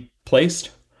supposed to be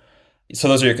placed. So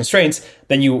those are your constraints.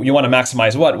 Then you want to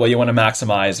maximize what? Well, you want to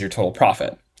maximize your total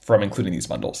profit from including these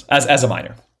bundles as a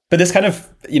miner. But this kind of,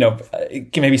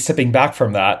 maybe sipping back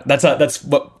from that, that's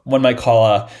what one might call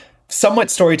a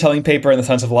somewhat storytelling paper, in the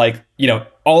sense of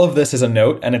all of this is a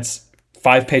note and it's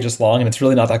 5 pages long and it's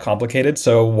really not that complicated.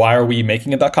 So why are we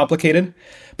making it that complicated?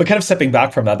 But kind of stepping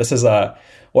back from that, this is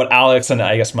what Alex and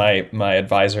I guess my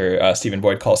advisor, Stephen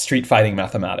Boyd, calls street fighting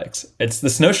mathematics. It's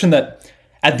this notion that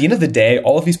at the end of the day,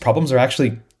 all of these problems are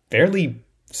actually fairly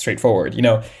straightforward.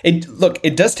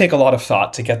 It does take a lot of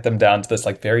thought to get them down to this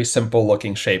very simple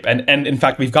looking shape. And in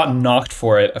fact, we've gotten knocked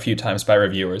for it a few times by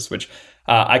reviewers, which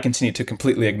I continue to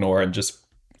completely ignore and just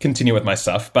continue with my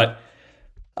stuff. But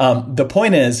the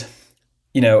point is,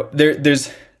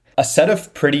 there's a set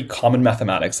of pretty common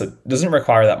mathematics that doesn't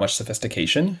require that much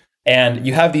sophistication. And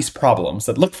you have these problems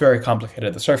that look very complicated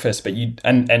at the surface, but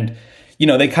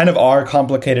they kind of are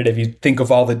complicated if you think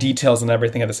of all the details and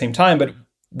everything at the same time. But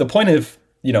the point of,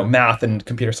 math and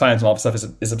computer science and all this stuff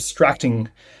is abstracting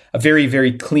a very,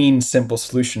 very clean, simple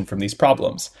solution from these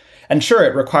problems. And sure,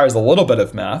 it requires a little bit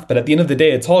of math, but at the end of the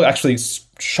day, it's all actually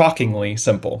shockingly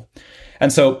simple.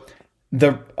 And so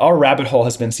our rabbit hole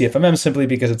has been CFMM simply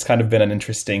because it's kind of been an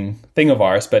interesting thing of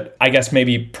ours. But I guess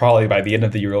probably by the end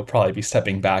of the year, we'll probably be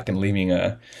stepping back and leaving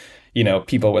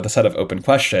people with a set of open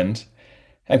questions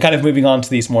and kind of moving on to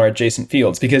these more adjacent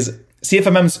fields, because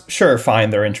CFMMs, sure, fine,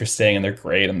 they're interesting and they're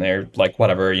great and they're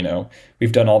whatever,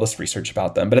 we've done all this research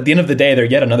about them. But at the end of the day, they're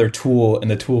yet another tool in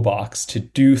the toolbox to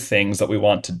do things that we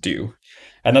want to do.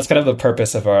 And that's kind of the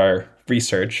purpose of our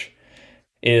research,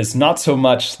 is not so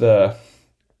much the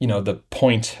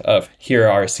point of here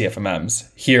are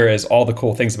CFMMs, here is all the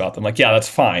cool things about them. Yeah, that's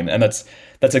fine. And that's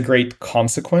a great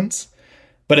consequence,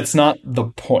 but it's not the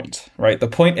point, right? The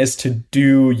point is to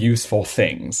do useful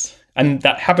things. And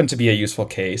that happened to be a useful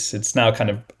case. It's now kind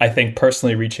of, I think,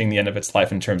 personally reaching the end of its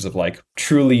life in terms of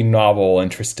truly novel,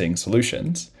 interesting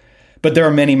solutions. But there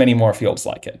are many, many more fields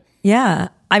like it. Yeah.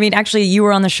 I mean, actually, you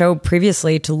were on the show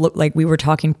previously to look like we were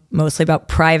talking mostly about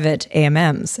private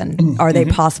AMMs and are they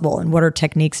possible and what are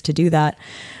techniques to do that?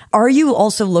 Are you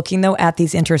also looking, though, at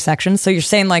these intersections? So you're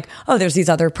saying there's these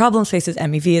other problem spaces.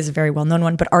 MEV is a very well-known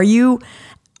one. But are you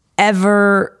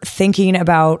ever thinking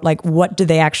about what do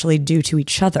they actually do to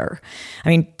each other? I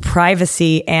mean,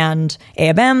 privacy and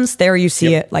AMMs, there you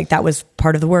see it, that was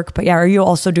part of the work. But yeah, are you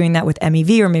also doing that with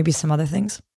MEV or maybe some other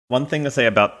things? One thing to say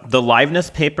about the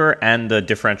liveness paper and the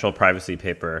differential privacy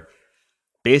paper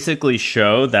basically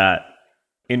show that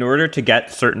in order to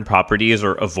get certain properties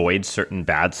or avoid certain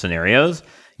bad scenarios,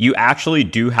 you actually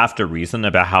do have to reason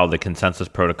about how the consensus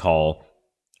protocol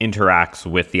interacts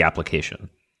with the application.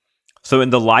 So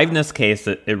in the liveness case,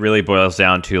 it really boils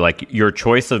down to your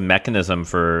choice of mechanism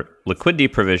for liquidity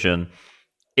provision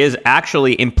is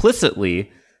actually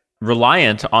implicitly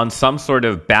reliant on some sort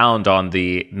of bound on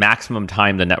the maximum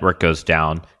time the network goes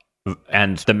down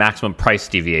and the maximum price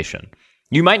deviation.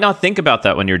 You might not think about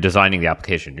that when you're designing the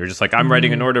application. You're just I'm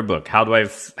writing an order book. How do I have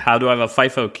a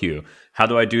FIFO queue? How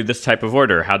do I do this type of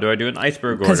order? How do I do an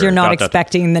iceberg order? Because you're not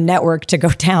expecting the network to go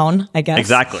down, I guess.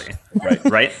 Exactly.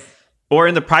 Right. Or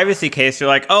in the privacy case,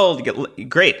 you're oh,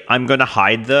 great, I'm going to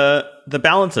hide the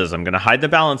balances. I'm going to hide the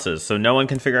balances so no one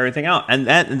can figure everything out. And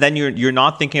then you're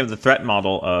not thinking of the threat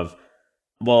model of,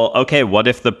 well, okay, what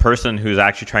if the person who's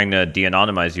actually trying to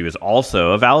de-anonymize you is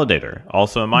also a validator,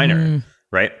 also a miner,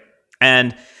 right?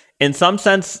 And in some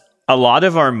sense, a lot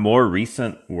of our more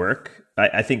recent work,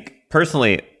 I think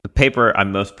personally, the paper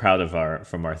I'm most proud of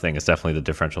from our thing is definitely the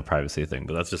differential privacy thing.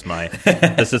 But that's just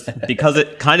this is because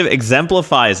it kind of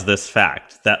exemplifies this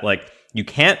fact that you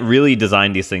can't really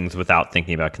design these things without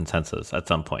thinking about consensus at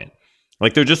some point.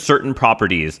 There are just certain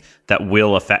properties that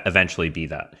will eventually be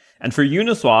that. And for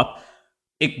Uniswap,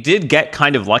 it did get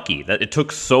kind of lucky that it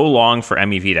took so long for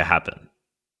MEV to happen.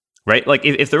 right? Like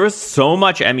if there was so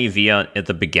much MEV at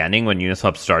the beginning when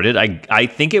Uniswap started, I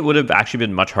think it would have actually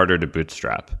been much harder to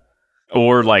bootstrap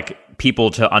or like people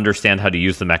to understand how to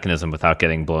use the mechanism without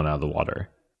getting blown out of the water.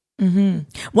 Mm-hmm.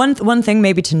 One thing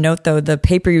maybe to note, though, the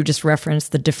paper you just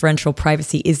referenced, the differential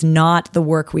privacy, is not the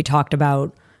work we talked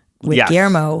about with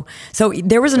Guillermo. So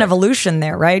there was an evolution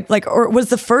there, right? Like, or was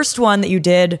the first one that you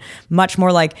did much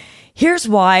more like, here's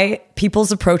why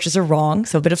people's approaches are wrong,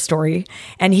 so a bit of story,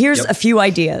 and here's a few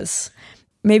ideas.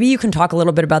 Maybe you can talk a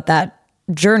little bit about that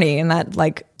journey and that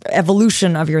like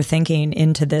evolution of your thinking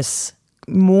into this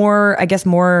more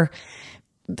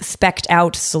specced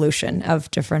out solution of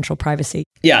differential privacy.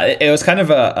 Yeah, it was kind of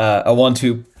a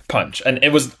 1-2 punch. And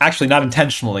it was actually not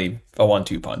intentionally a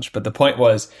 1-2 punch. But the point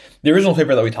was, the original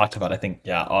paper that we talked about, I think,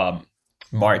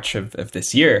 March of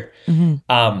this year,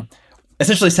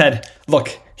 essentially said,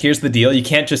 look, here's the deal. You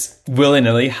can't just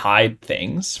willy-nilly hide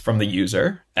things from the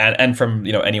user and from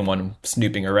anyone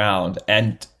snooping around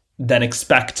and then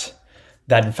expect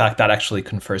that, in fact, that actually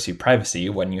confers you privacy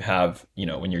when you have,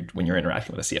 when you're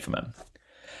interacting with a CFMM.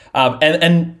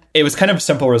 And it was kind of a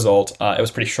simple result. It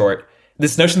was pretty short.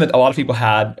 This notion that a lot of people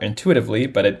had intuitively,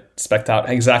 but it specced out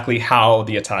exactly how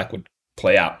the attack would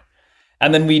play out.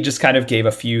 And then we just kind of gave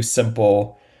a few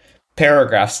simple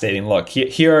paragraphs stating, look,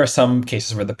 here are some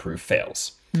cases where the proof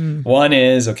fails. One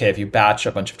is, okay, if you batch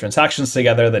a bunch of transactions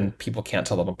together, then people can't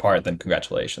tell them apart, then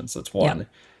congratulations. That's one. Yeah.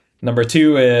 Number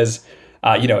two is,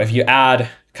 if you add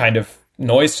kind of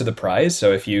noise to the price.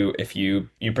 So if you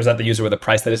present the user with a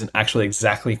price that isn't actually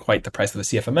exactly quite the price of the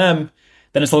CFMM,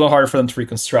 then it's a little harder for them to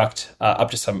reconstruct up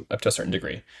to a certain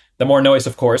degree. The more noise,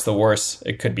 of course, the worse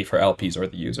it could be for LPs or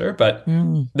the user, but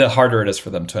the harder it is for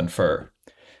them to infer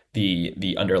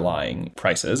the underlying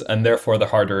prices, and therefore the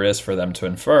harder it is for them to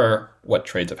infer what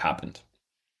trades have happened.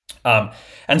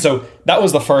 And so that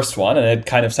was the first one, and it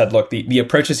kind of said, look, the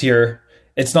approaches here,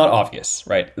 it's not obvious,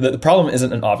 right? The problem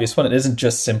isn't an obvious one. It isn't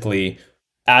just simply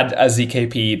add a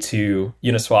ZKP to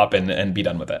Uniswap and be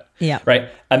done with it. Yeah. Right.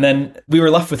 And then we were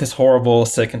left with this horrible,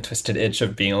 sick and twisted itch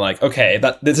of being like, okay,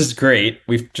 this is great.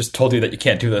 We've just told you that you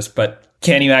can't do this, but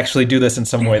can you actually do this in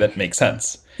some way that makes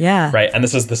sense? Yeah. Right. And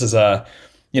this is a,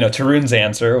 Tarun's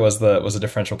answer was a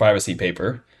differential privacy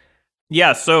paper.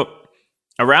 Yeah. So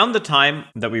around the time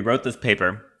that we wrote this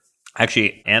paper,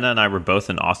 actually, Anna and I were both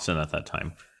in Austin at that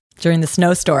time. During the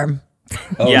snowstorm.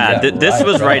 This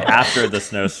was right after the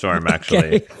snowstorm,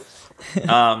 actually.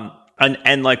 Okay.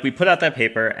 And like we put out that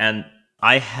paper, and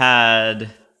I had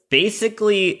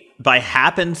basically by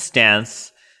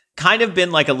happenstance kind of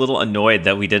been like a little annoyed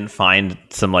that we didn't find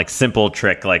some like simple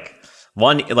trick, like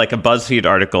one, like a BuzzFeed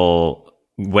article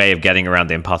way of getting around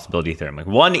the impossibility theorem, like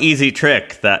one easy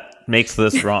trick that makes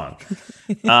this wrong.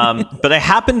 But I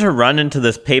happened to run into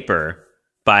this paper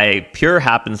by pure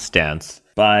happenstance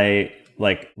by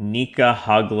like Nika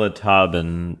Haglatab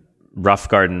and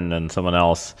Roughgarden and someone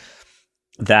else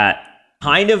that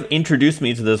kind of introduced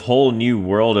me to this whole new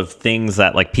world of things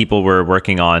that like people were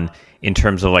working on in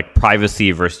terms of like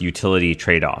privacy versus utility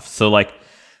trade-offs. So like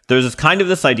there's this kind of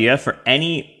this idea for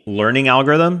any learning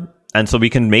algorithm. And so we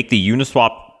can make the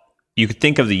Uniswap, you could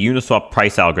think of the Uniswap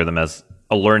price algorithm as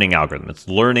a learning algorithm. It's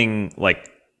learning like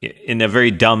in a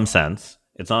very dumb sense.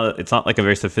 It's not like a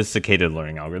very sophisticated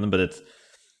learning algorithm, but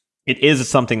it is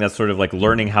something that's sort of like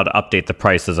learning how to update the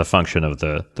price as a function of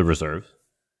the reserve.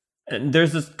 And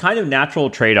there's this kind of natural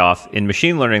trade-off in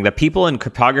machine learning that people in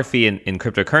cryptography and in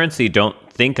cryptocurrency don't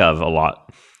think of a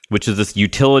lot, which is this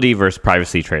utility versus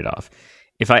privacy trade-off.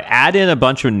 If I add in a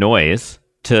bunch of noise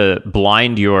to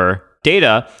blind your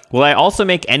data, will I also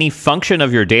make any function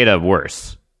of your data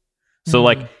worse? So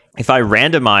like if I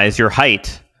randomize your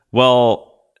height, well,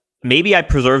 maybe I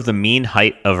preserve the mean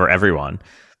height over everyone,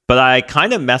 but I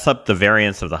kind of mess up the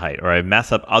variance of the height, or I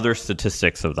mess up other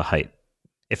statistics of the height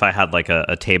if I had like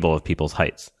a table of people's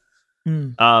heights.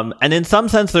 And in some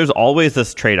sense, there's always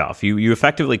this trade-off. You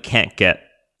effectively can't get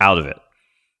out of it.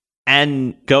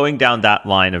 And going down that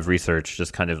line of research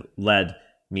just kind of led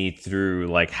me through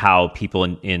like how people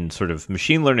in sort of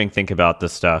machine learning think about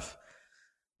this stuff,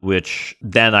 which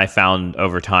then I found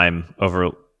over time,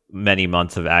 over many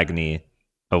months of agony,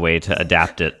 a way to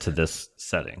adapt it to this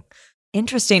setting.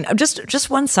 Interesting. Just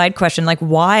one side question, like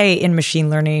why in machine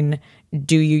learning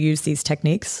do you use these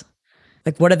techniques?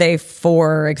 Like what are they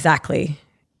for exactly?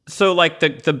 So like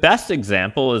the best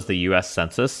example is the US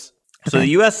Census. Okay. So the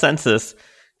US Census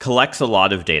collects a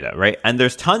lot of data, right? And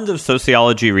there's tons of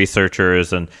sociology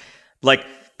researchers and like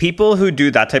people who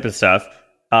do that type of stuff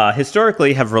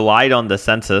historically have relied on the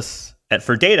census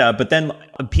for data, but then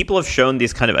people have shown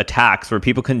these kind of attacks where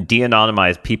people can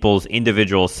de-anonymize people's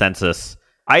individual census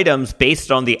items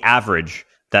based on the average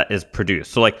that is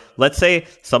produced. So like, let's say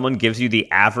someone gives you the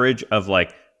average of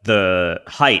like the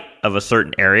height of a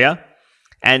certain area,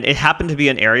 and it happened to be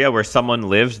an area where someone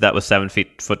lived that was 7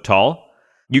 foot tall.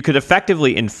 You could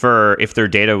effectively infer if their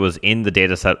data was in the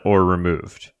data set or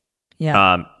removed.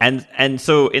 Yeah. And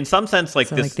so in some sense, like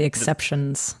so this, like the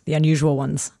exceptions, the unusual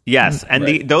ones. Yes. And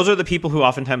Right. those are the people who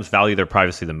oftentimes value their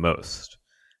privacy the most.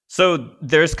 So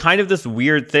there's kind of this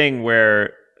weird thing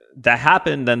where that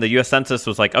happened, then the US Census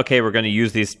was like, okay, we're going to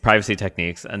use these privacy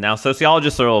techniques. And now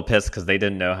sociologists are a little pissed because they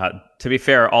didn't know how. To be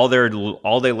fair, all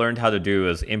they learned how to do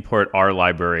is import our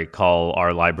library, call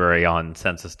our library on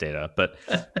census data. But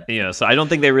so I don't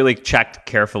think they really checked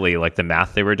carefully like the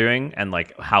math they were doing and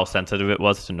like how sensitive it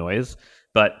was to noise.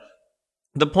 But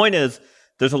the point is,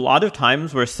 there's a lot of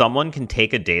times where someone can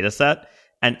take a data set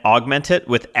and augment it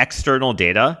with external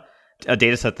data, a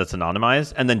data set that's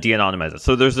anonymized, and then de-anonymize it.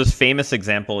 So there's this famous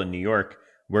example in New York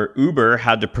where Uber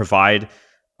had to provide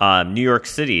New York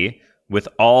City with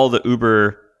all the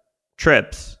Uber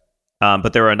trips,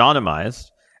 but they were anonymized.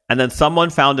 And then someone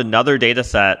found another data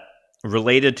set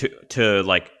related to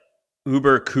like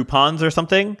Uber coupons or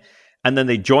something. And then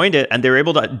they joined it and they were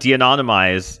able to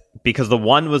de-anonymize because the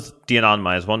one was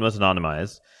de-anonymized, one was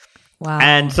anonymized. Wow.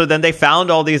 And so then they found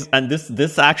all these, and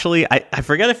this actually, I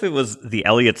forget if it was the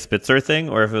Elliot Spitzer thing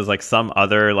or if it was like some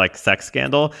other like sex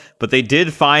scandal, but they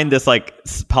did find this like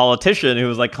politician who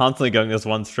was like constantly going to this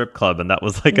one strip club, and that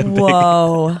was like a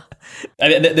Whoa.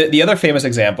 And the other famous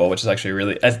example, which is actually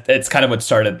really, it's kind of what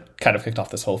kind of kicked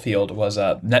off this whole field, was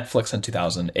Netflix in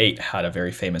 2008 had a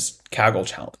very famous Kaggle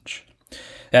challenge.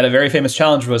 They had a very famous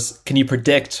challenge was, can you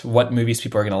predict what movies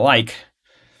people are going to like,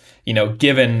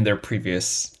 given their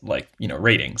previous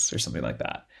ratings or something like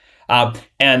that.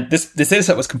 And this data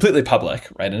set was completely public,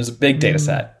 right? And it was a big data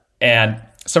set. And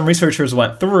some researchers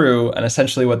went through, and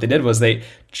essentially what they did was they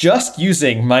just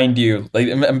using, mind you,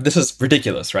 this is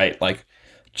ridiculous, right? Like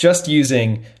just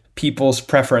using people's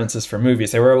preferences for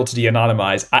movies, they were able to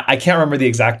de-anonymize. I can't remember the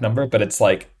exact number, but it's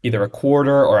like either a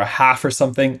quarter or a half or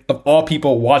something of all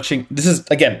people watching. This is,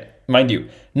 again, mind you,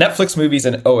 Netflix movies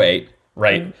in 2008,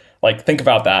 right? Like, think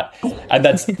about that. And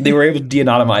they were able to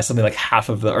de-anonymize something like half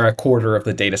of or a quarter of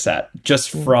the data set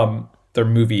just from their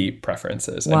movie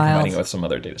preferences and combining it with some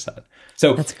other data set.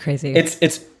 So that's crazy.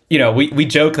 It's we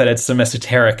joke that it's some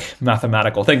esoteric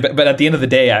mathematical thing, but at the end of the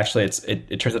day, actually,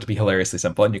 it turns out to be hilariously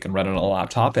simple, and you can run it on a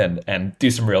laptop and do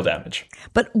some real damage.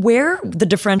 But where the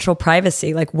differential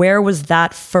privacy, like where was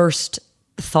that first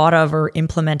thought of or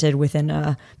implemented within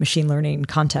a machine learning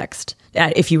context,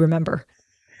 if you remember?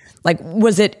 Like,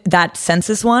 was it that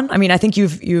census one? I mean, I think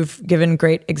you've given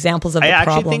great examples of the problems.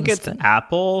 I actually think it's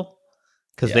Apple,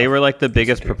 because they were like the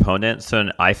biggest proponent. So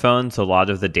in iPhones, a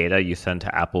lot of the data you send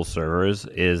to Apple servers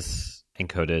is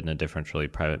encoded in a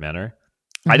differentially private manner.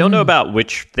 Mm-hmm. I don't know about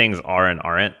which things are and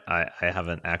aren't. I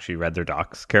haven't actually read their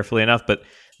docs carefully enough, but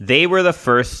they were the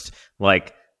first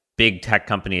like big tech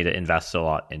company to invest a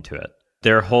lot into it.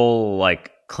 Their whole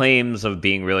like claims of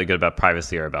being really good about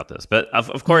privacy are about this. But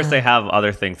of course, they have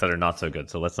other things that are not so good.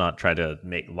 So let's not try to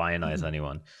lionize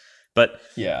anyone. But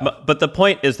the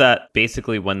point is that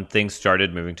basically when things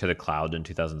started moving to the cloud in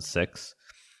 2006,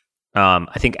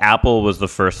 I think Apple was the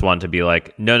first one to be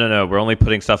like, no, we're only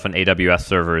putting stuff on AWS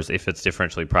servers if it's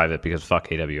differentially private because fuck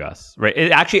AWS, right?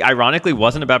 It actually, ironically,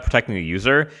 wasn't about protecting the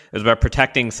user. It was about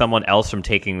protecting someone else from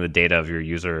taking the data of your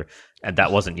user, and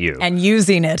that wasn't you. And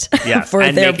using it for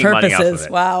and their making money off of purposes.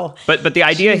 it. Wow. But the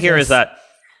idea here is that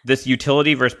this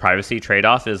utility versus privacy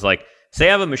trade-off is like, say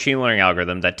I have a machine learning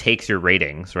algorithm that takes your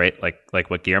ratings, right? Like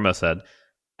what Guillermo said,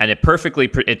 and it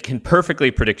can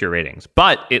perfectly predict your ratings,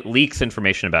 but it leaks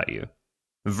information about you.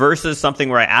 Versus something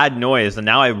where I add noise and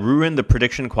now I ruin the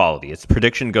prediction quality. Its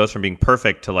prediction goes from being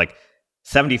perfect to like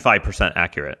 75%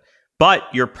 accurate, but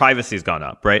your privacy's gone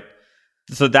up, right?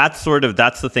 So that's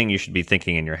the thing you should be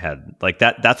thinking in your head. Like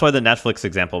that's why the Netflix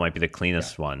example might be the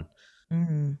cleanest one.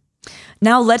 Mm-hmm.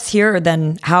 Now let's hear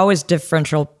then, how is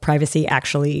differential privacy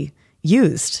actually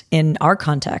used in our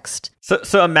context?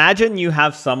 So imagine you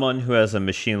have someone who has a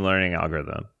machine learning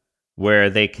algorithm where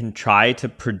they can try to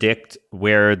predict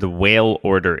where the whale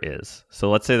order is. So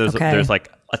let's say there's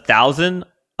like 1,000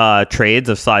 trades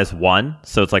of size 1.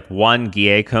 So it's like 1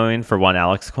 Guille coin for 1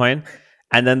 Alex coin.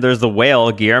 And then there's the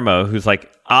whale, Guillermo, who's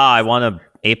like, I want to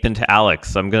ape into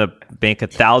Alex. So I'm going to make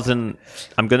 1,000.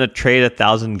 I'm going to trade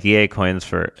 1,000 Guille coins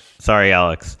for, sorry,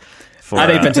 Alex. I'd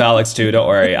ape into Alex too. Don't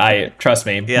worry. Trust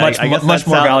me. Yeah, much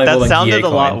more valuable than that sounded Guille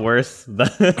a lot coin. worse than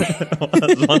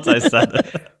once I said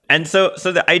it. And so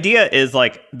the idea is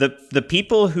like the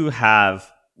people who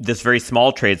have this very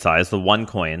small trade size, the 1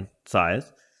 coin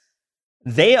size,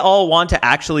 they all want to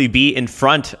actually be in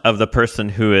front of the person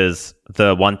who is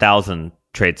the 1,000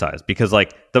 trade size, because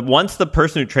like once the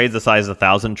person who trades the size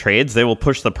 1,000 trades, they will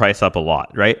push the price up a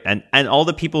lot, right? And all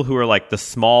the people who are like the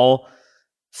small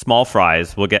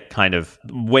fries will get kind of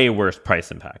way worse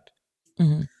price impact.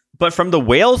 Mm-hmm. But from the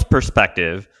whale's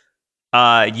perspective,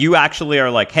 you actually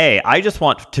are like, hey, I just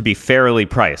want to be fairly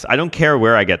priced. I don't care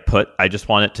where I get put. I just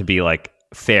want it to be like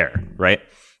fair, right?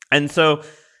 And so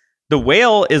the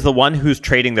whale is the one who's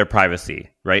trading their privacy,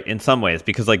 right? In some ways,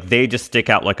 because like they just stick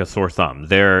out like a sore thumb.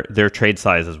 Their trade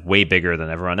size is way bigger than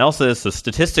everyone else's. So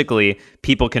statistically,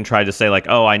 people can try to say like,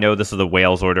 oh, I know this is the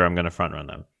whale's order, I'm going to front run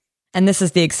them. And this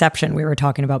is the exception we were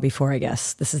talking about before, I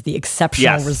guess. This is the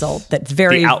exceptional result that's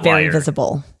very, very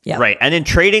visible. Yeah. Right. And in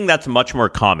trading, that's much more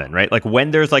common, right? Like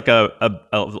when there's like a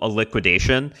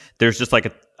liquidation, there's just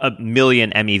like a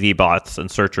million MEV bots and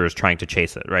searchers trying to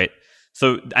chase it, right?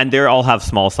 So, and they all have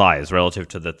small size relative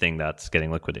to the thing that's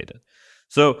getting liquidated.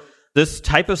 So this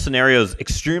type of scenario is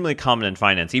extremely common in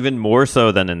finance, even more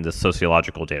so than in the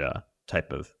sociological data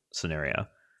type of scenario.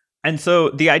 And so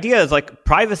the idea is like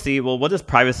privacy. Well, what does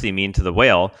privacy mean to the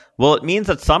whale? Well, it means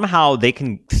that somehow they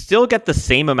can still get the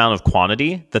same amount of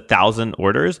quantity, the 1,000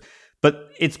 orders,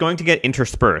 but it's going to get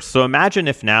interspersed. So imagine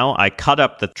if now I cut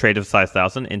up the trade of size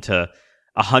 1,000 into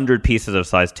 100 pieces of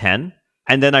size 10,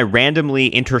 and then I randomly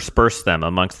intersperse them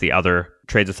amongst the other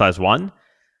trades of size 1.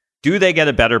 Do they get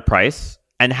a better price?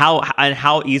 And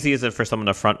how easy is it for someone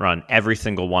to front run every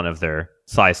single one of their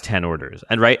size 10 orders?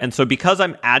 And so because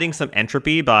I'm adding some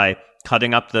entropy by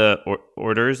cutting up the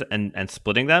orders and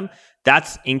splitting them,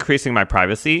 that's increasing my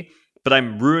privacy. But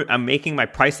I'm making my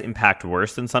price impact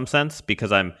worse in some sense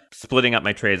because I'm splitting up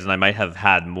my trades and I might have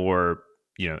had more,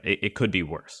 it could be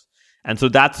worse. And so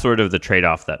that's sort of the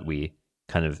trade-off that we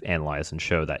kind of analyze and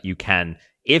show that you can,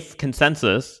 if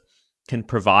consensus can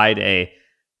provide a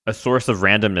source of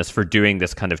randomness for doing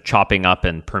this kind of chopping up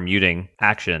and permuting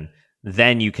action,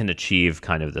 then you can achieve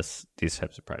kind of these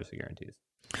types of privacy guarantees.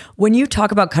 When you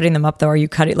talk about cutting them up, though, are you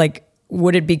cutting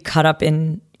would it be cut up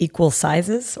in equal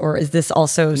sizes, or is this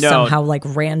also somehow like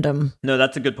random? No,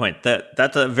 that's a good point.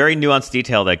 That's a very nuanced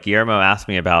detail that Guillermo asked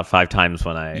me about 5 times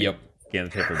when I gave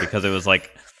the paper, because it was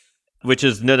like, which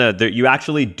is you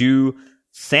actually do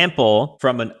sample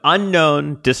from an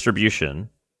unknown distribution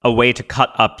a way to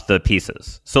cut up the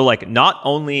pieces. So like not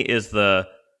only is the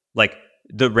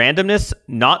randomness,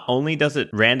 not only does it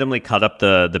randomly cut up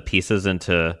the pieces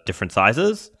into different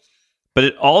sizes, but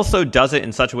it also does it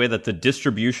in such a way that the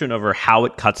distribution over how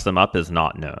it cuts them up is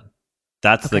not known.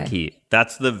 That's the key.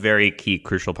 That's the very key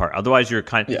crucial part. Otherwise you're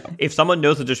if someone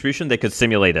knows the distribution, they could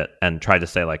simulate it and try to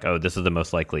say like, oh, this is the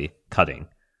most likely cutting.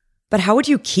 But how would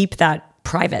you keep that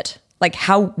private? Like,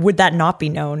 how would that not be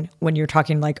known when you're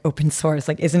talking like open source?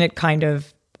 Like, isn't it kind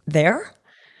of there?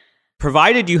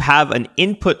 Provided you have an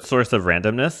input source of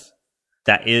randomness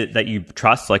that you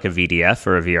trust, like a VDF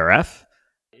or a VRF,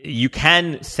 you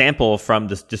can sample from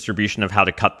this distribution of how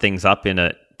to cut things up in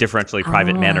a differentially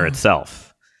private manner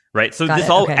itself, right? So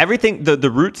everything,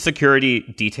 the root security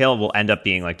detail will end up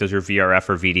being like, does your VRF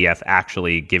or VDF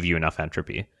actually give you enough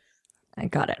entropy? I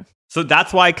got it. So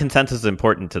that's why consensus is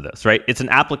important to this, right? It's an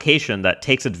application that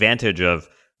takes advantage of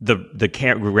the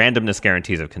randomness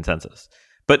guarantees of consensus.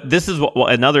 But this is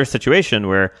another situation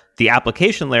where the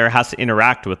application layer has to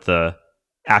interact with the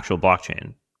actual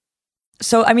blockchain.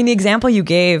 So, I mean, the example you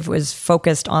gave was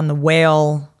focused on the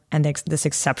whale and this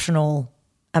exceptional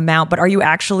amount, but are you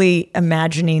actually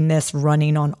imagining this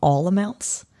running on all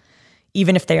amounts,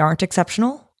 even if they aren't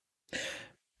exceptional?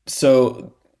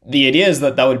 So the idea is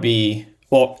that would be,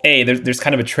 well, there's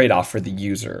kind of a trade-off for the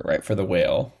user, right, for the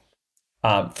whale.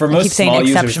 For most keep saying small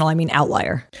exceptional, users, I mean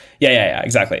outlier. Yeah,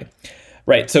 exactly.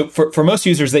 Right. So for most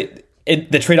users,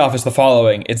 the trade-off is the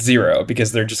following. It's 0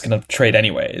 because they're just going to trade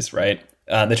anyways, right?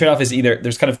 The trade-off is either,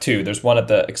 there's kind of 2. There's one at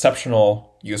the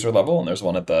exceptional user level, and there's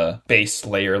one at the base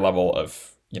layer level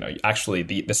of, actually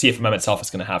the CFMM itself is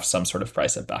going to have some sort of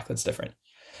price impact that's different.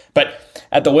 But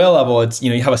at the whale level, it's,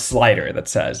 you have a slider that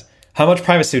says, how much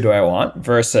privacy do I want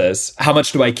versus how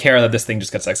much do I care that this thing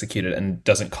just gets executed and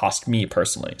doesn't cost me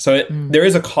personally? So there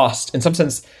is a cost. In some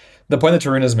sense, the point that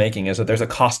Tarun is making is that there's a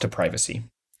cost to privacy,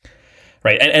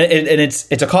 right? And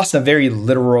it's a cost in a very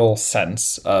literal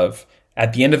sense of,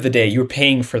 at the end of the day, you're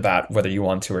paying for that whether you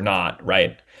want to or not,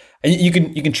 right? And you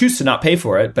can choose to not pay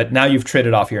for it, but now you've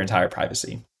traded off your entire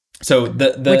privacy. So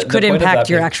which could impact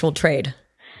your actual trade.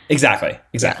 Exactly.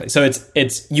 Yeah. So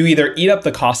it's you either eat up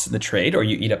the cost in the trade or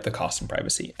you eat up the cost in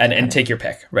privacy and take your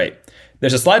pick, right?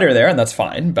 there's a slider there, and that's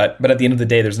fine. But at the end of the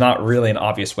day, there's not really an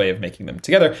obvious way of making them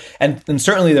together. And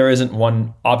certainly there isn't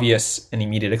one obvious and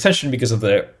immediate extension because of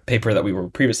the paper that we were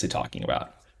previously talking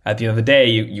about. At the end of the day,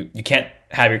 you can't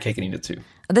have your cake and eat it too.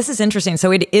 This is interesting.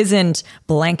 So it isn't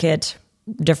blanket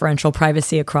differential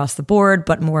privacy across the board,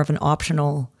 but more of an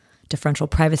optional differential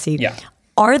privacy. Yeah.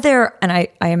 Are there, and I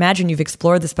imagine you've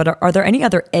explored this, but are there any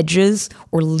other edges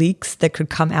or leaks that could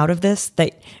come out of this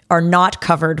that are not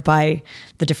covered by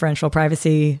the differential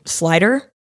privacy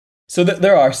slider? So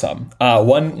there are some.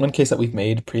 One case that we've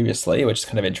made previously, which is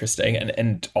kind of interesting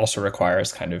and also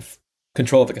requires kind of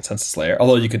control of the consensus layer,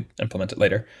 although you could implement it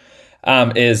later,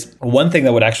 is one thing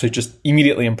that would actually just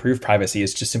immediately improve privacy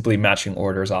is just simply matching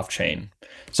orders off chain.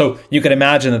 So you can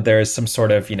imagine that there is some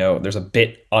sort of, there's a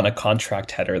bit on a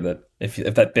contract header that if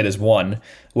that bit is 1,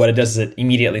 what it does is it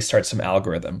immediately starts some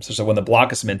algorithm. So when the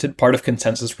block is minted, part of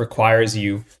consensus requires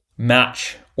you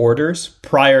match orders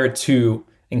prior to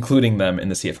including them in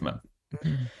the CFMM.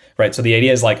 Mm-hmm. Right. So the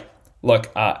idea is like, look,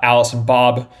 Alice and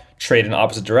Bob trade in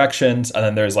opposite directions. And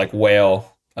then there's like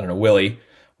Willie,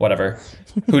 whatever,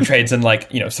 who trades in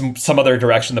like, some other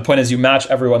direction. The point is you match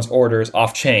everyone's orders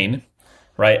off chain.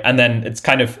 Right. And then it's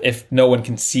kind of, if no one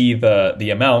can see the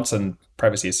amounts, and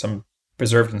privacy is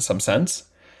preserved in some sense,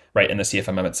 right, in the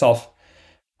CFMM itself.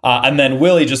 And then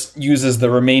Willie just uses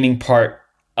the remaining part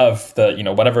of the,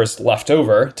 whatever is left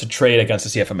over to trade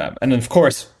against the CFMM. And then, of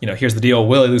course, here's the deal.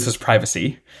 Willie loses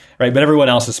privacy, right? But everyone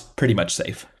else is pretty much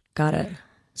safe. Got it.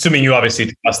 Assuming you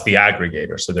obviously trust the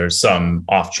aggregator. So there's some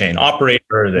off-chain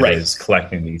operator that is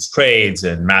collecting these trades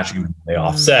and matching them, they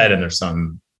offset, and there's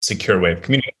some secure way of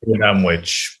communicating with them,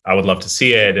 which I would love to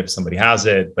see it if somebody has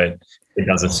it, but it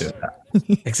does assume that.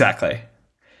 Exactly.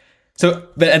 So,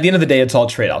 but at the end of the day, it's all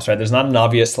trade-offs, right? There's not an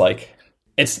obvious,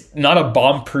 it's not a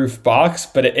bomb-proof box,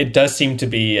 but it does seem to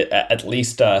be at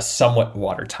least somewhat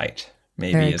watertight,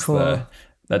 maybe. Very cool.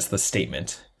 That's the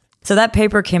statement. So that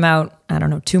paper came out,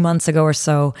 2 months ago or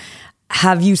so.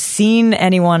 Have you seen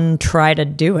anyone try to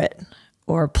do it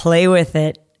or play with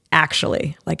it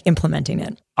actually, like implementing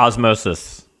it?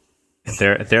 Osmosis.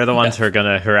 They're the ones who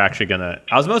are actually gonna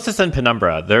Osmosis and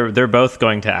Penumbra. They're both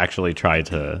going to actually try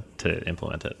to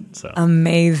implement it. So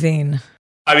amazing.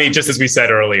 I mean, just as we said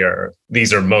earlier,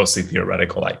 these are mostly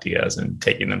theoretical ideas, and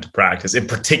taking them to practice. In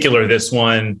particular, this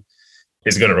one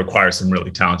is going to require some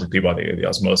really talented people. I think the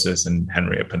Osmosis and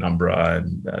Henry at Penumbra,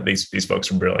 and these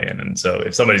folks are brilliant. And so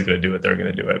if somebody's going to do it, they're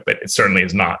going to do it. But it certainly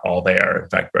is not all there. In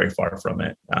fact, very far from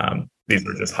it. These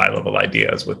are just high-level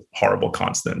ideas with horrible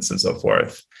constants and so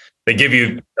forth. They give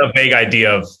you a vague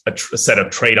idea of a set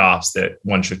of trade-offs that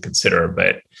one should consider,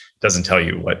 but doesn't tell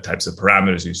you what types of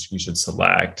parameters you should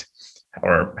select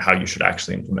or how you should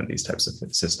actually implement these types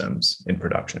of systems in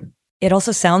production. It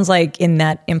also sounds like in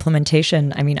that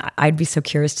implementation, I'd be so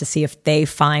curious to see if they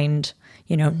find,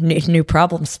 new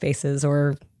problem spaces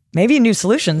or maybe new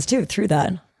solutions too through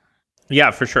that.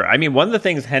 Yeah, for sure. One of the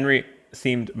things Henry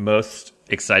seemed most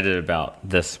excited about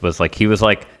this was he was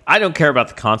like, I don't care about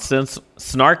the constants.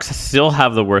 Snarks still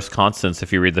have the worst constants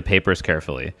if you read the papers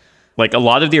carefully. A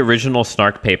lot of the original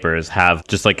Snark papers have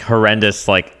just horrendous,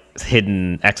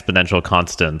 hidden exponential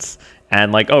constants.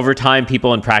 And over time,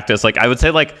 people in practice, I would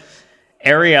say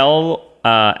Ariel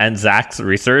and Zach's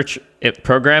research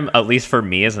program, at least for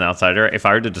me as an outsider, if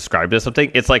I were to describe it as something,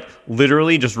 it's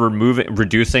literally just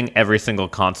reducing every single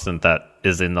constant that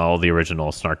is in all the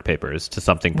original Snark papers to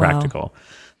something practical.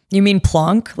 You mean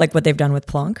Plonk, like what they've done with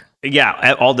Plonk?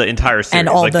 Yeah, all the entire series. And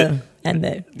all the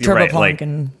Turbo Plonk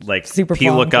and Super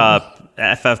Plonk.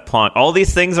 PLOOKUP, FF Plonk. All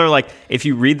these things are if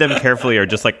you read them carefully, are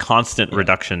just constant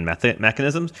reduction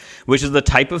mechanisms, which is the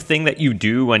type of thing that you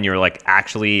do when you're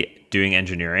actually doing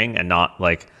engineering and not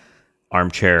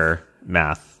armchair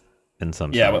math in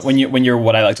some sense. Yeah, when you're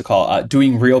what I like to call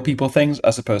doing real people things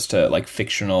as opposed to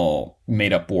fictional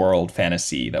made up world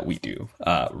fantasy that we do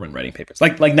when writing papers.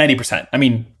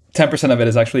 90%. 10% of it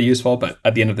is actually useful, but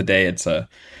at the end of the day, it's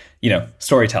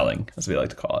storytelling, as we like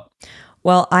to call it.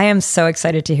 Well, I am so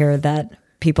excited to hear that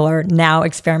people are now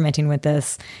experimenting with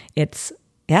this. It's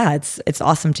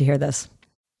awesome to hear this.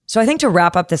 So I think to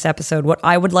wrap up this episode, what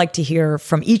I would like to hear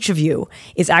from each of you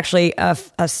is actually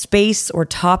a space or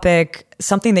topic,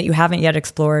 something that you haven't yet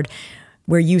explored,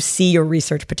 where you see your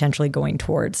research potentially going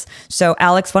towards. So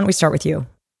Alex, why don't we start with you?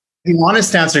 The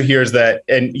honest answer here is that,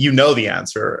 and the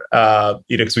answer,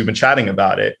 because we've been chatting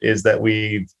about it, is that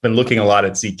we've been looking a lot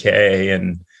at ZK,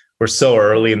 and we're so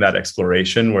early in that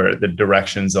exploration where the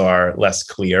directions are less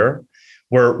clear.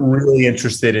 We're really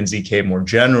interested in ZK more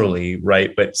generally,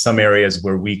 right? But some areas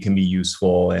where we can be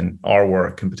useful and our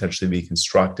work can potentially be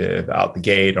constructive out the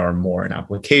gate are more in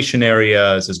application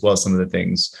areas, as well as some of the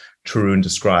things Tarun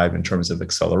described in terms of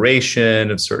acceleration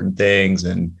of certain things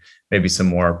and maybe some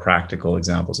more practical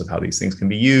examples of how these things can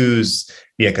be used.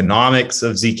 The economics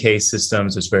of ZK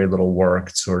systems, there's very little work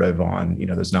sort of on,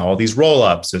 there's now all these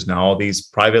rollups, there's now all these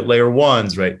private layer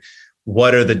ones, right?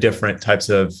 What are the different types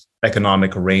of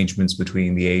economic arrangements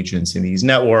between the agents in these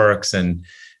networks? And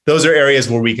those are areas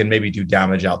where we can maybe do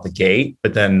damage out the gate,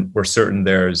 but then we're certain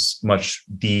there's much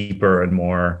deeper and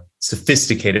more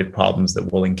sophisticated problems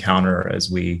that we'll encounter as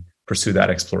we pursue that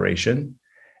exploration,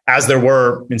 as there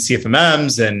were in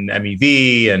CFMMs and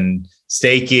MEV and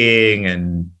staking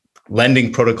and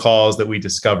lending protocols that we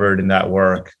discovered in that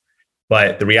work.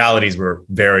 But the realities were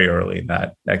very early in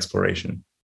that exploration.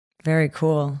 Very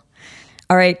cool.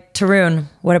 All right, Tarun,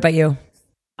 what about you?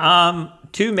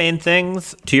 Two main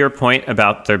things. To your point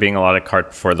about there being a lot of cart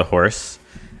before the horse,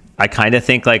 I kind of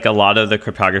think like a lot of the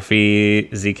cryptography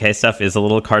ZK stuff is a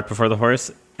little cart before the horse.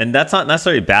 And that's not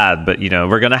necessarily bad, but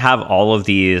we're going to have all of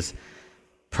these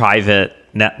private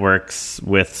networks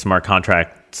with smart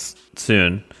contracts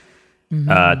soon,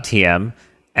 TM,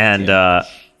 and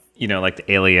like the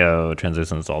Aleo,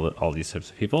 Transitions, all these types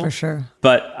of people. For sure.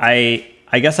 But I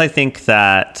guess I think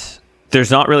that there's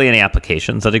not really any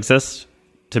applications that exist,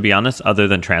 to be honest, other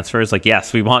than transfers. Like,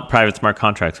 yes, we want private smart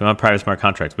contracts. We want private smart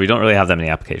contracts. But we don't really have that many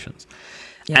applications.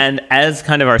 Yeah. And as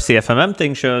kind of our CFMM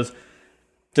thing shows,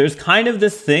 there's kind of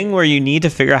this thing where you need to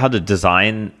figure out how to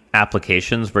design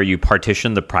applications where you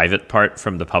partition the private part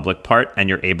from the public part, and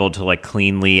you're able to like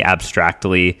cleanly,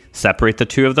 abstractly separate the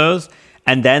two of those,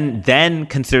 and then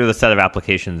consider the set of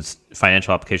applications,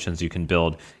 financial applications you can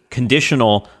build,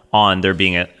 conditional on there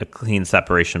being a clean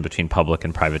separation between public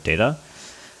and private data.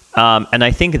 And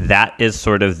I think that is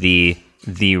sort of the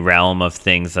realm of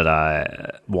things that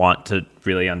I want to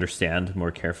really understand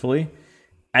more carefully.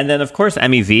 And then, of course,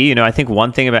 MEV. I think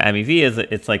one thing about MEV is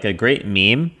that it's like a great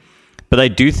meme, but I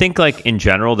do think like in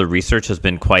general, the research has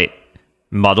been quite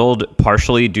muddled,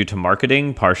 partially due to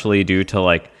marketing, partially due to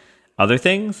like other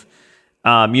things.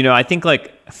 I think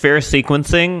like fair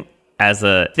sequencing as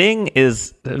a thing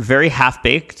is very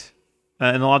half-baked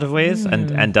in a lot of ways,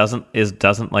 and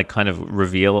doesn't like kind of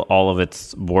reveal all of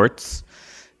its warts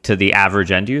to the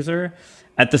average end user.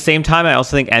 At the same time, I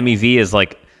also think MEV is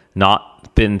like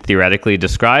not been theoretically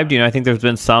described. I think there's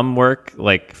been some work,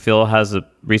 like Phil has a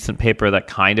recent paper that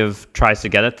kind of tries to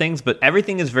get at things, but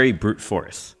everything is very brute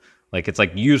force. Like it's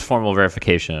like use formal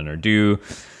verification or do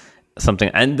something,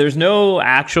 and there's no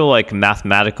actual like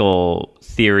mathematical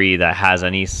theory that has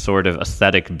any sort of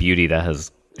aesthetic beauty that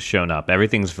has shown up.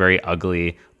 Everything's very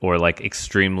ugly or like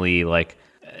extremely like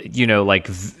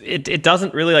it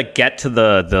doesn't really like get to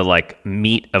the like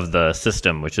meat of the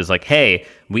system, which is like, hey,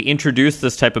 we introduce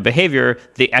this type of behavior,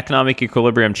 the economic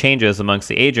equilibrium changes amongst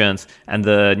the agents, and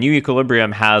the new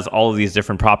equilibrium has all of these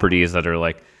different properties that are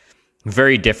like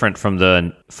very different from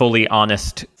the fully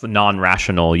honest,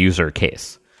 non-rational user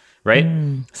case. Right?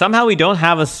 Somehow we don't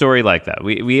have a story like that.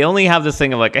 We only have this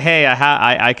thing of like, hey,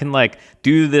 I can like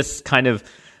do this kind of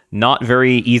not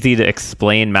very easy to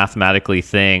explain mathematically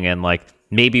thing, and like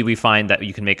maybe we find that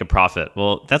you can make a profit.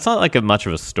 Well, that's not like much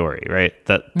of a story, right?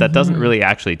 That doesn't really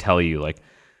actually tell you like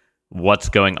what's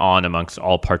going on amongst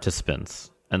all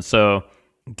participants. And so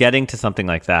getting to something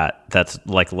like that's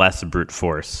like less brute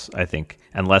force, I think,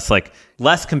 and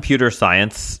less computer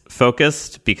science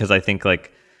focused, because I think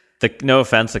like no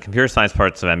offense, the computer science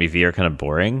parts of MEV are kind of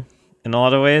boring in a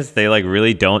lot of ways. They like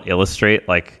really don't illustrate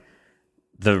like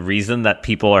the reason that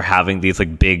people are having these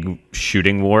like big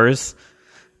shooting wars.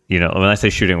 When I say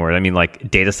shooting wars, I mean like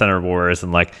data center wars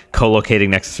and like co-locating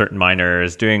next to certain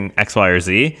miners, doing X, Y, or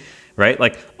Z, right?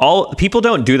 Like all people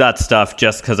don't do that stuff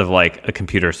just because of like a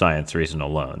computer science reason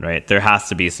alone, right? There has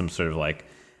to be some sort of like,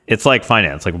 it's like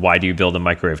finance. Like, why do you build a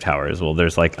microwave towers? Well,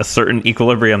 there's like a certain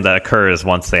equilibrium that occurs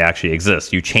once they actually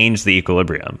exist. You change the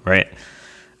equilibrium, right?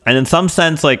 And in some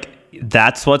sense, like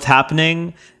that's what's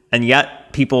happening. And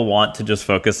yet people want to just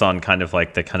focus on kind of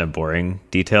like the kind of boring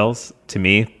details, to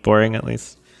me, boring at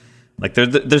least. Like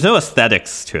there's no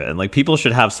aesthetics to it. And like people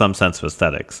should have some sense of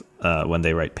aesthetics when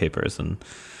they write papers. And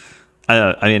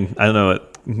I don't know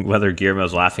whether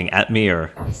Guillermo's laughing at me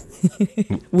or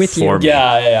with you. Me.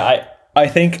 Yeah. I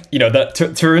think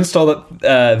to install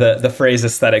the phrase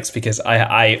aesthetics, because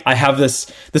I have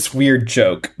this weird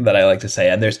joke that I like to say,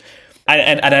 and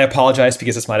I apologize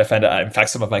because this might offend in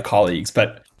fact some of my colleagues,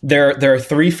 but there are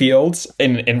three fields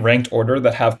in ranked order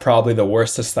that have probably the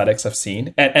worst aesthetics I've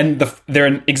seen, and they're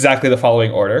in exactly the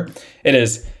following order. It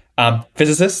is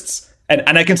physicists,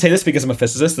 and I can say this because I'm a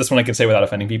physicist. This one I can say without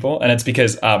offending people, and it's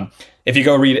because if you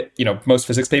go read most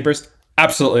physics papers,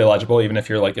 absolutely illegible, even if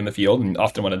you're like in the field. And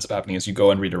often what ends up happening is you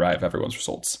go and rederive everyone's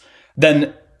results.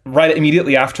 Then right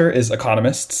immediately after is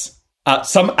economists.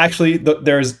 Some actually,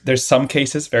 there's some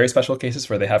cases, very special cases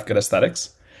where they have good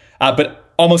aesthetics,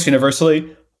 but almost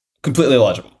universally, completely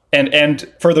illegible. And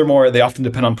furthermore, they often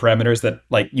depend on parameters that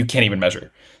like you can't even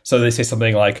measure. So they say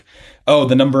something like, oh,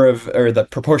 the number of, or the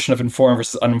proportion of informed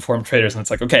versus uninformed traders. And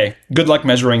it's like, okay, good luck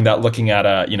measuring that looking at,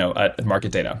 at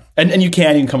market data. And you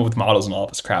can come up with models and all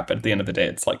this crap. But at the end of the day,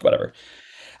 it's like, whatever.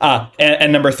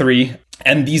 And number 3,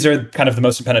 and these are kind of the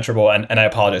most impenetrable, and I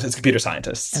apologize, it's computer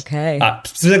scientists. Okay.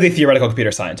 Specifically theoretical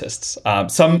computer scientists.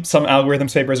 Some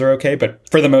algorithms papers are okay, but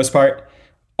for the most part,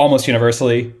 almost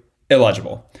universally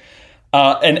illegible.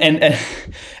 And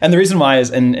the reason why is,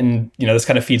 and this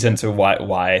kind of feeds into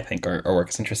why I think our work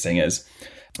is interesting, is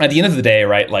at the end of the day,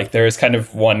 right, like there is kind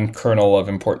of one kernel of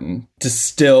important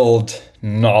distilled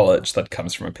knowledge that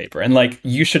comes from a paper. And like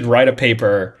you should write a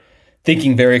paper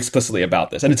thinking very explicitly about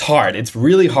this. And it's hard. It's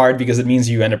really hard because it means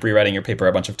you end up rewriting your paper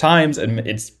a bunch of times, and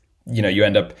it's, you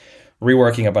end up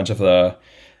reworking a bunch of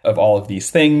all of these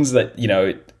things that,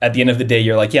 at the end of the day,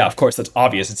 you're like, yeah, of course, that's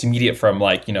obvious. It's immediate from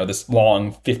like, this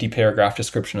long 50 paragraph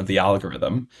description of the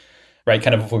algorithm, right?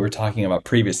 Kind of what we were talking about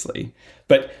previously.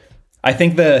 But I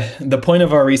think the point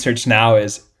of our research now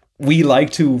is we like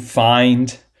to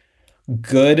find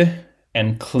good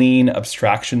and clean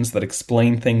abstractions that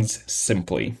explain things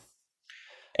simply.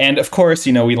 And of course,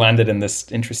 we landed in this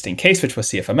interesting case, which was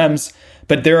CFMMs,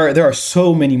 but there are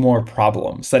so many more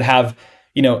problems that have,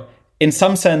 in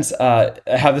some sense,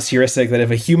 have this heuristic that if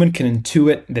a human can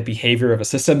intuit the behavior of a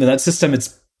system, then that system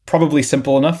is probably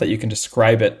simple enough that you can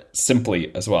describe it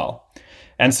simply as well.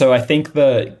 And so I think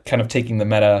the kind of taking the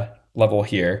meta level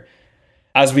here,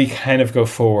 as we kind of go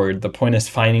forward, the point is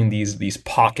finding these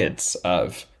pockets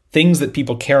of things that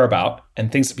people care about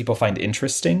and things that people find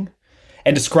interesting,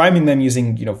 and describing them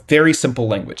using, very simple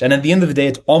language. And at the end of the day,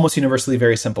 it's almost universally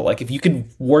very simple. Like if you could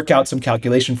work out some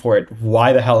calculation for it,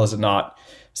 why the hell is it not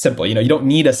simple? You don't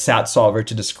need a SAT solver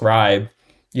to describe,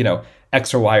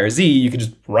 X or Y or Z. You could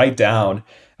just write down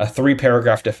a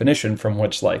 3-paragraph definition from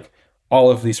which like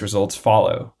all of these results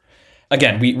follow.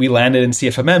 Again, we landed in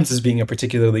CFMMs as being a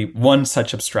particularly one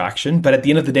such abstraction, but at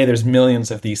the end of the day, there's millions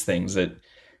of these things that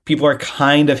people are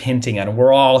kind of hinting at, and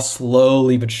we're all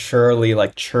slowly but surely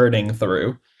like churning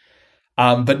through.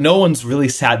 But no one's really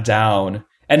sat down,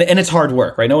 and it's hard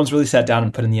work, right? No one's really sat down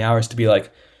and put in the hours to be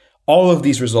like, all of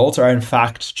these results are in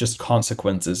fact just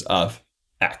consequences of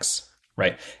X,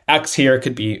 right? X here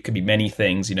could be many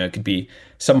things. It could be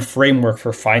some framework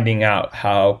for finding out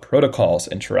how protocols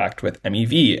interact with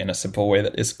MEV in a simple way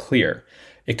that is clear.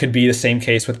 It could be the same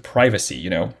case with privacy.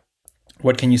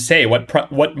 What can you say?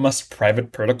 What must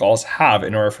private protocols have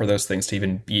in order for those things to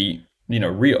even be,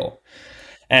 real?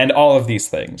 And all of these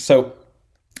things. So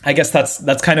I guess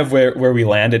that's kind of where we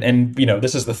landed. And,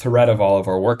 this is the thread of all of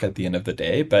our work at the end of the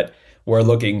day, but we're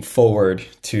looking forward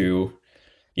to,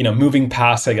 moving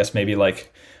past, I guess, maybe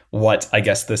like what I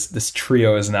guess this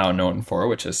trio is now known for,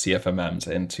 which is CFMMs,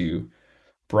 into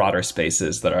broader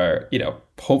spaces that are,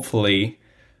 hopefully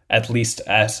at least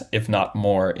as, if not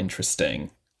more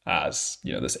interesting as,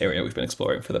 this area we've been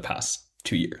exploring for the past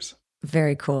 2 years.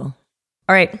 Very cool.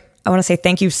 All right. I want to say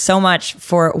thank you so much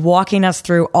for walking us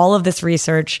through all of this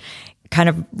research, kind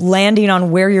of landing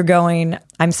on where you're going.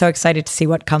 I'm so excited to see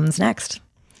what comes next.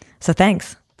 So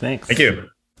thanks. Thanks. Thank you.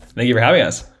 Thank you for having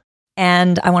us.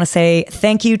 And I want to say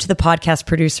thank you to the podcast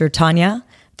producer, Tanya,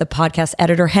 the podcast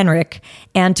editor, Henrik,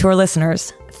 and to our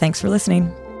listeners. Thanks for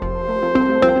listening.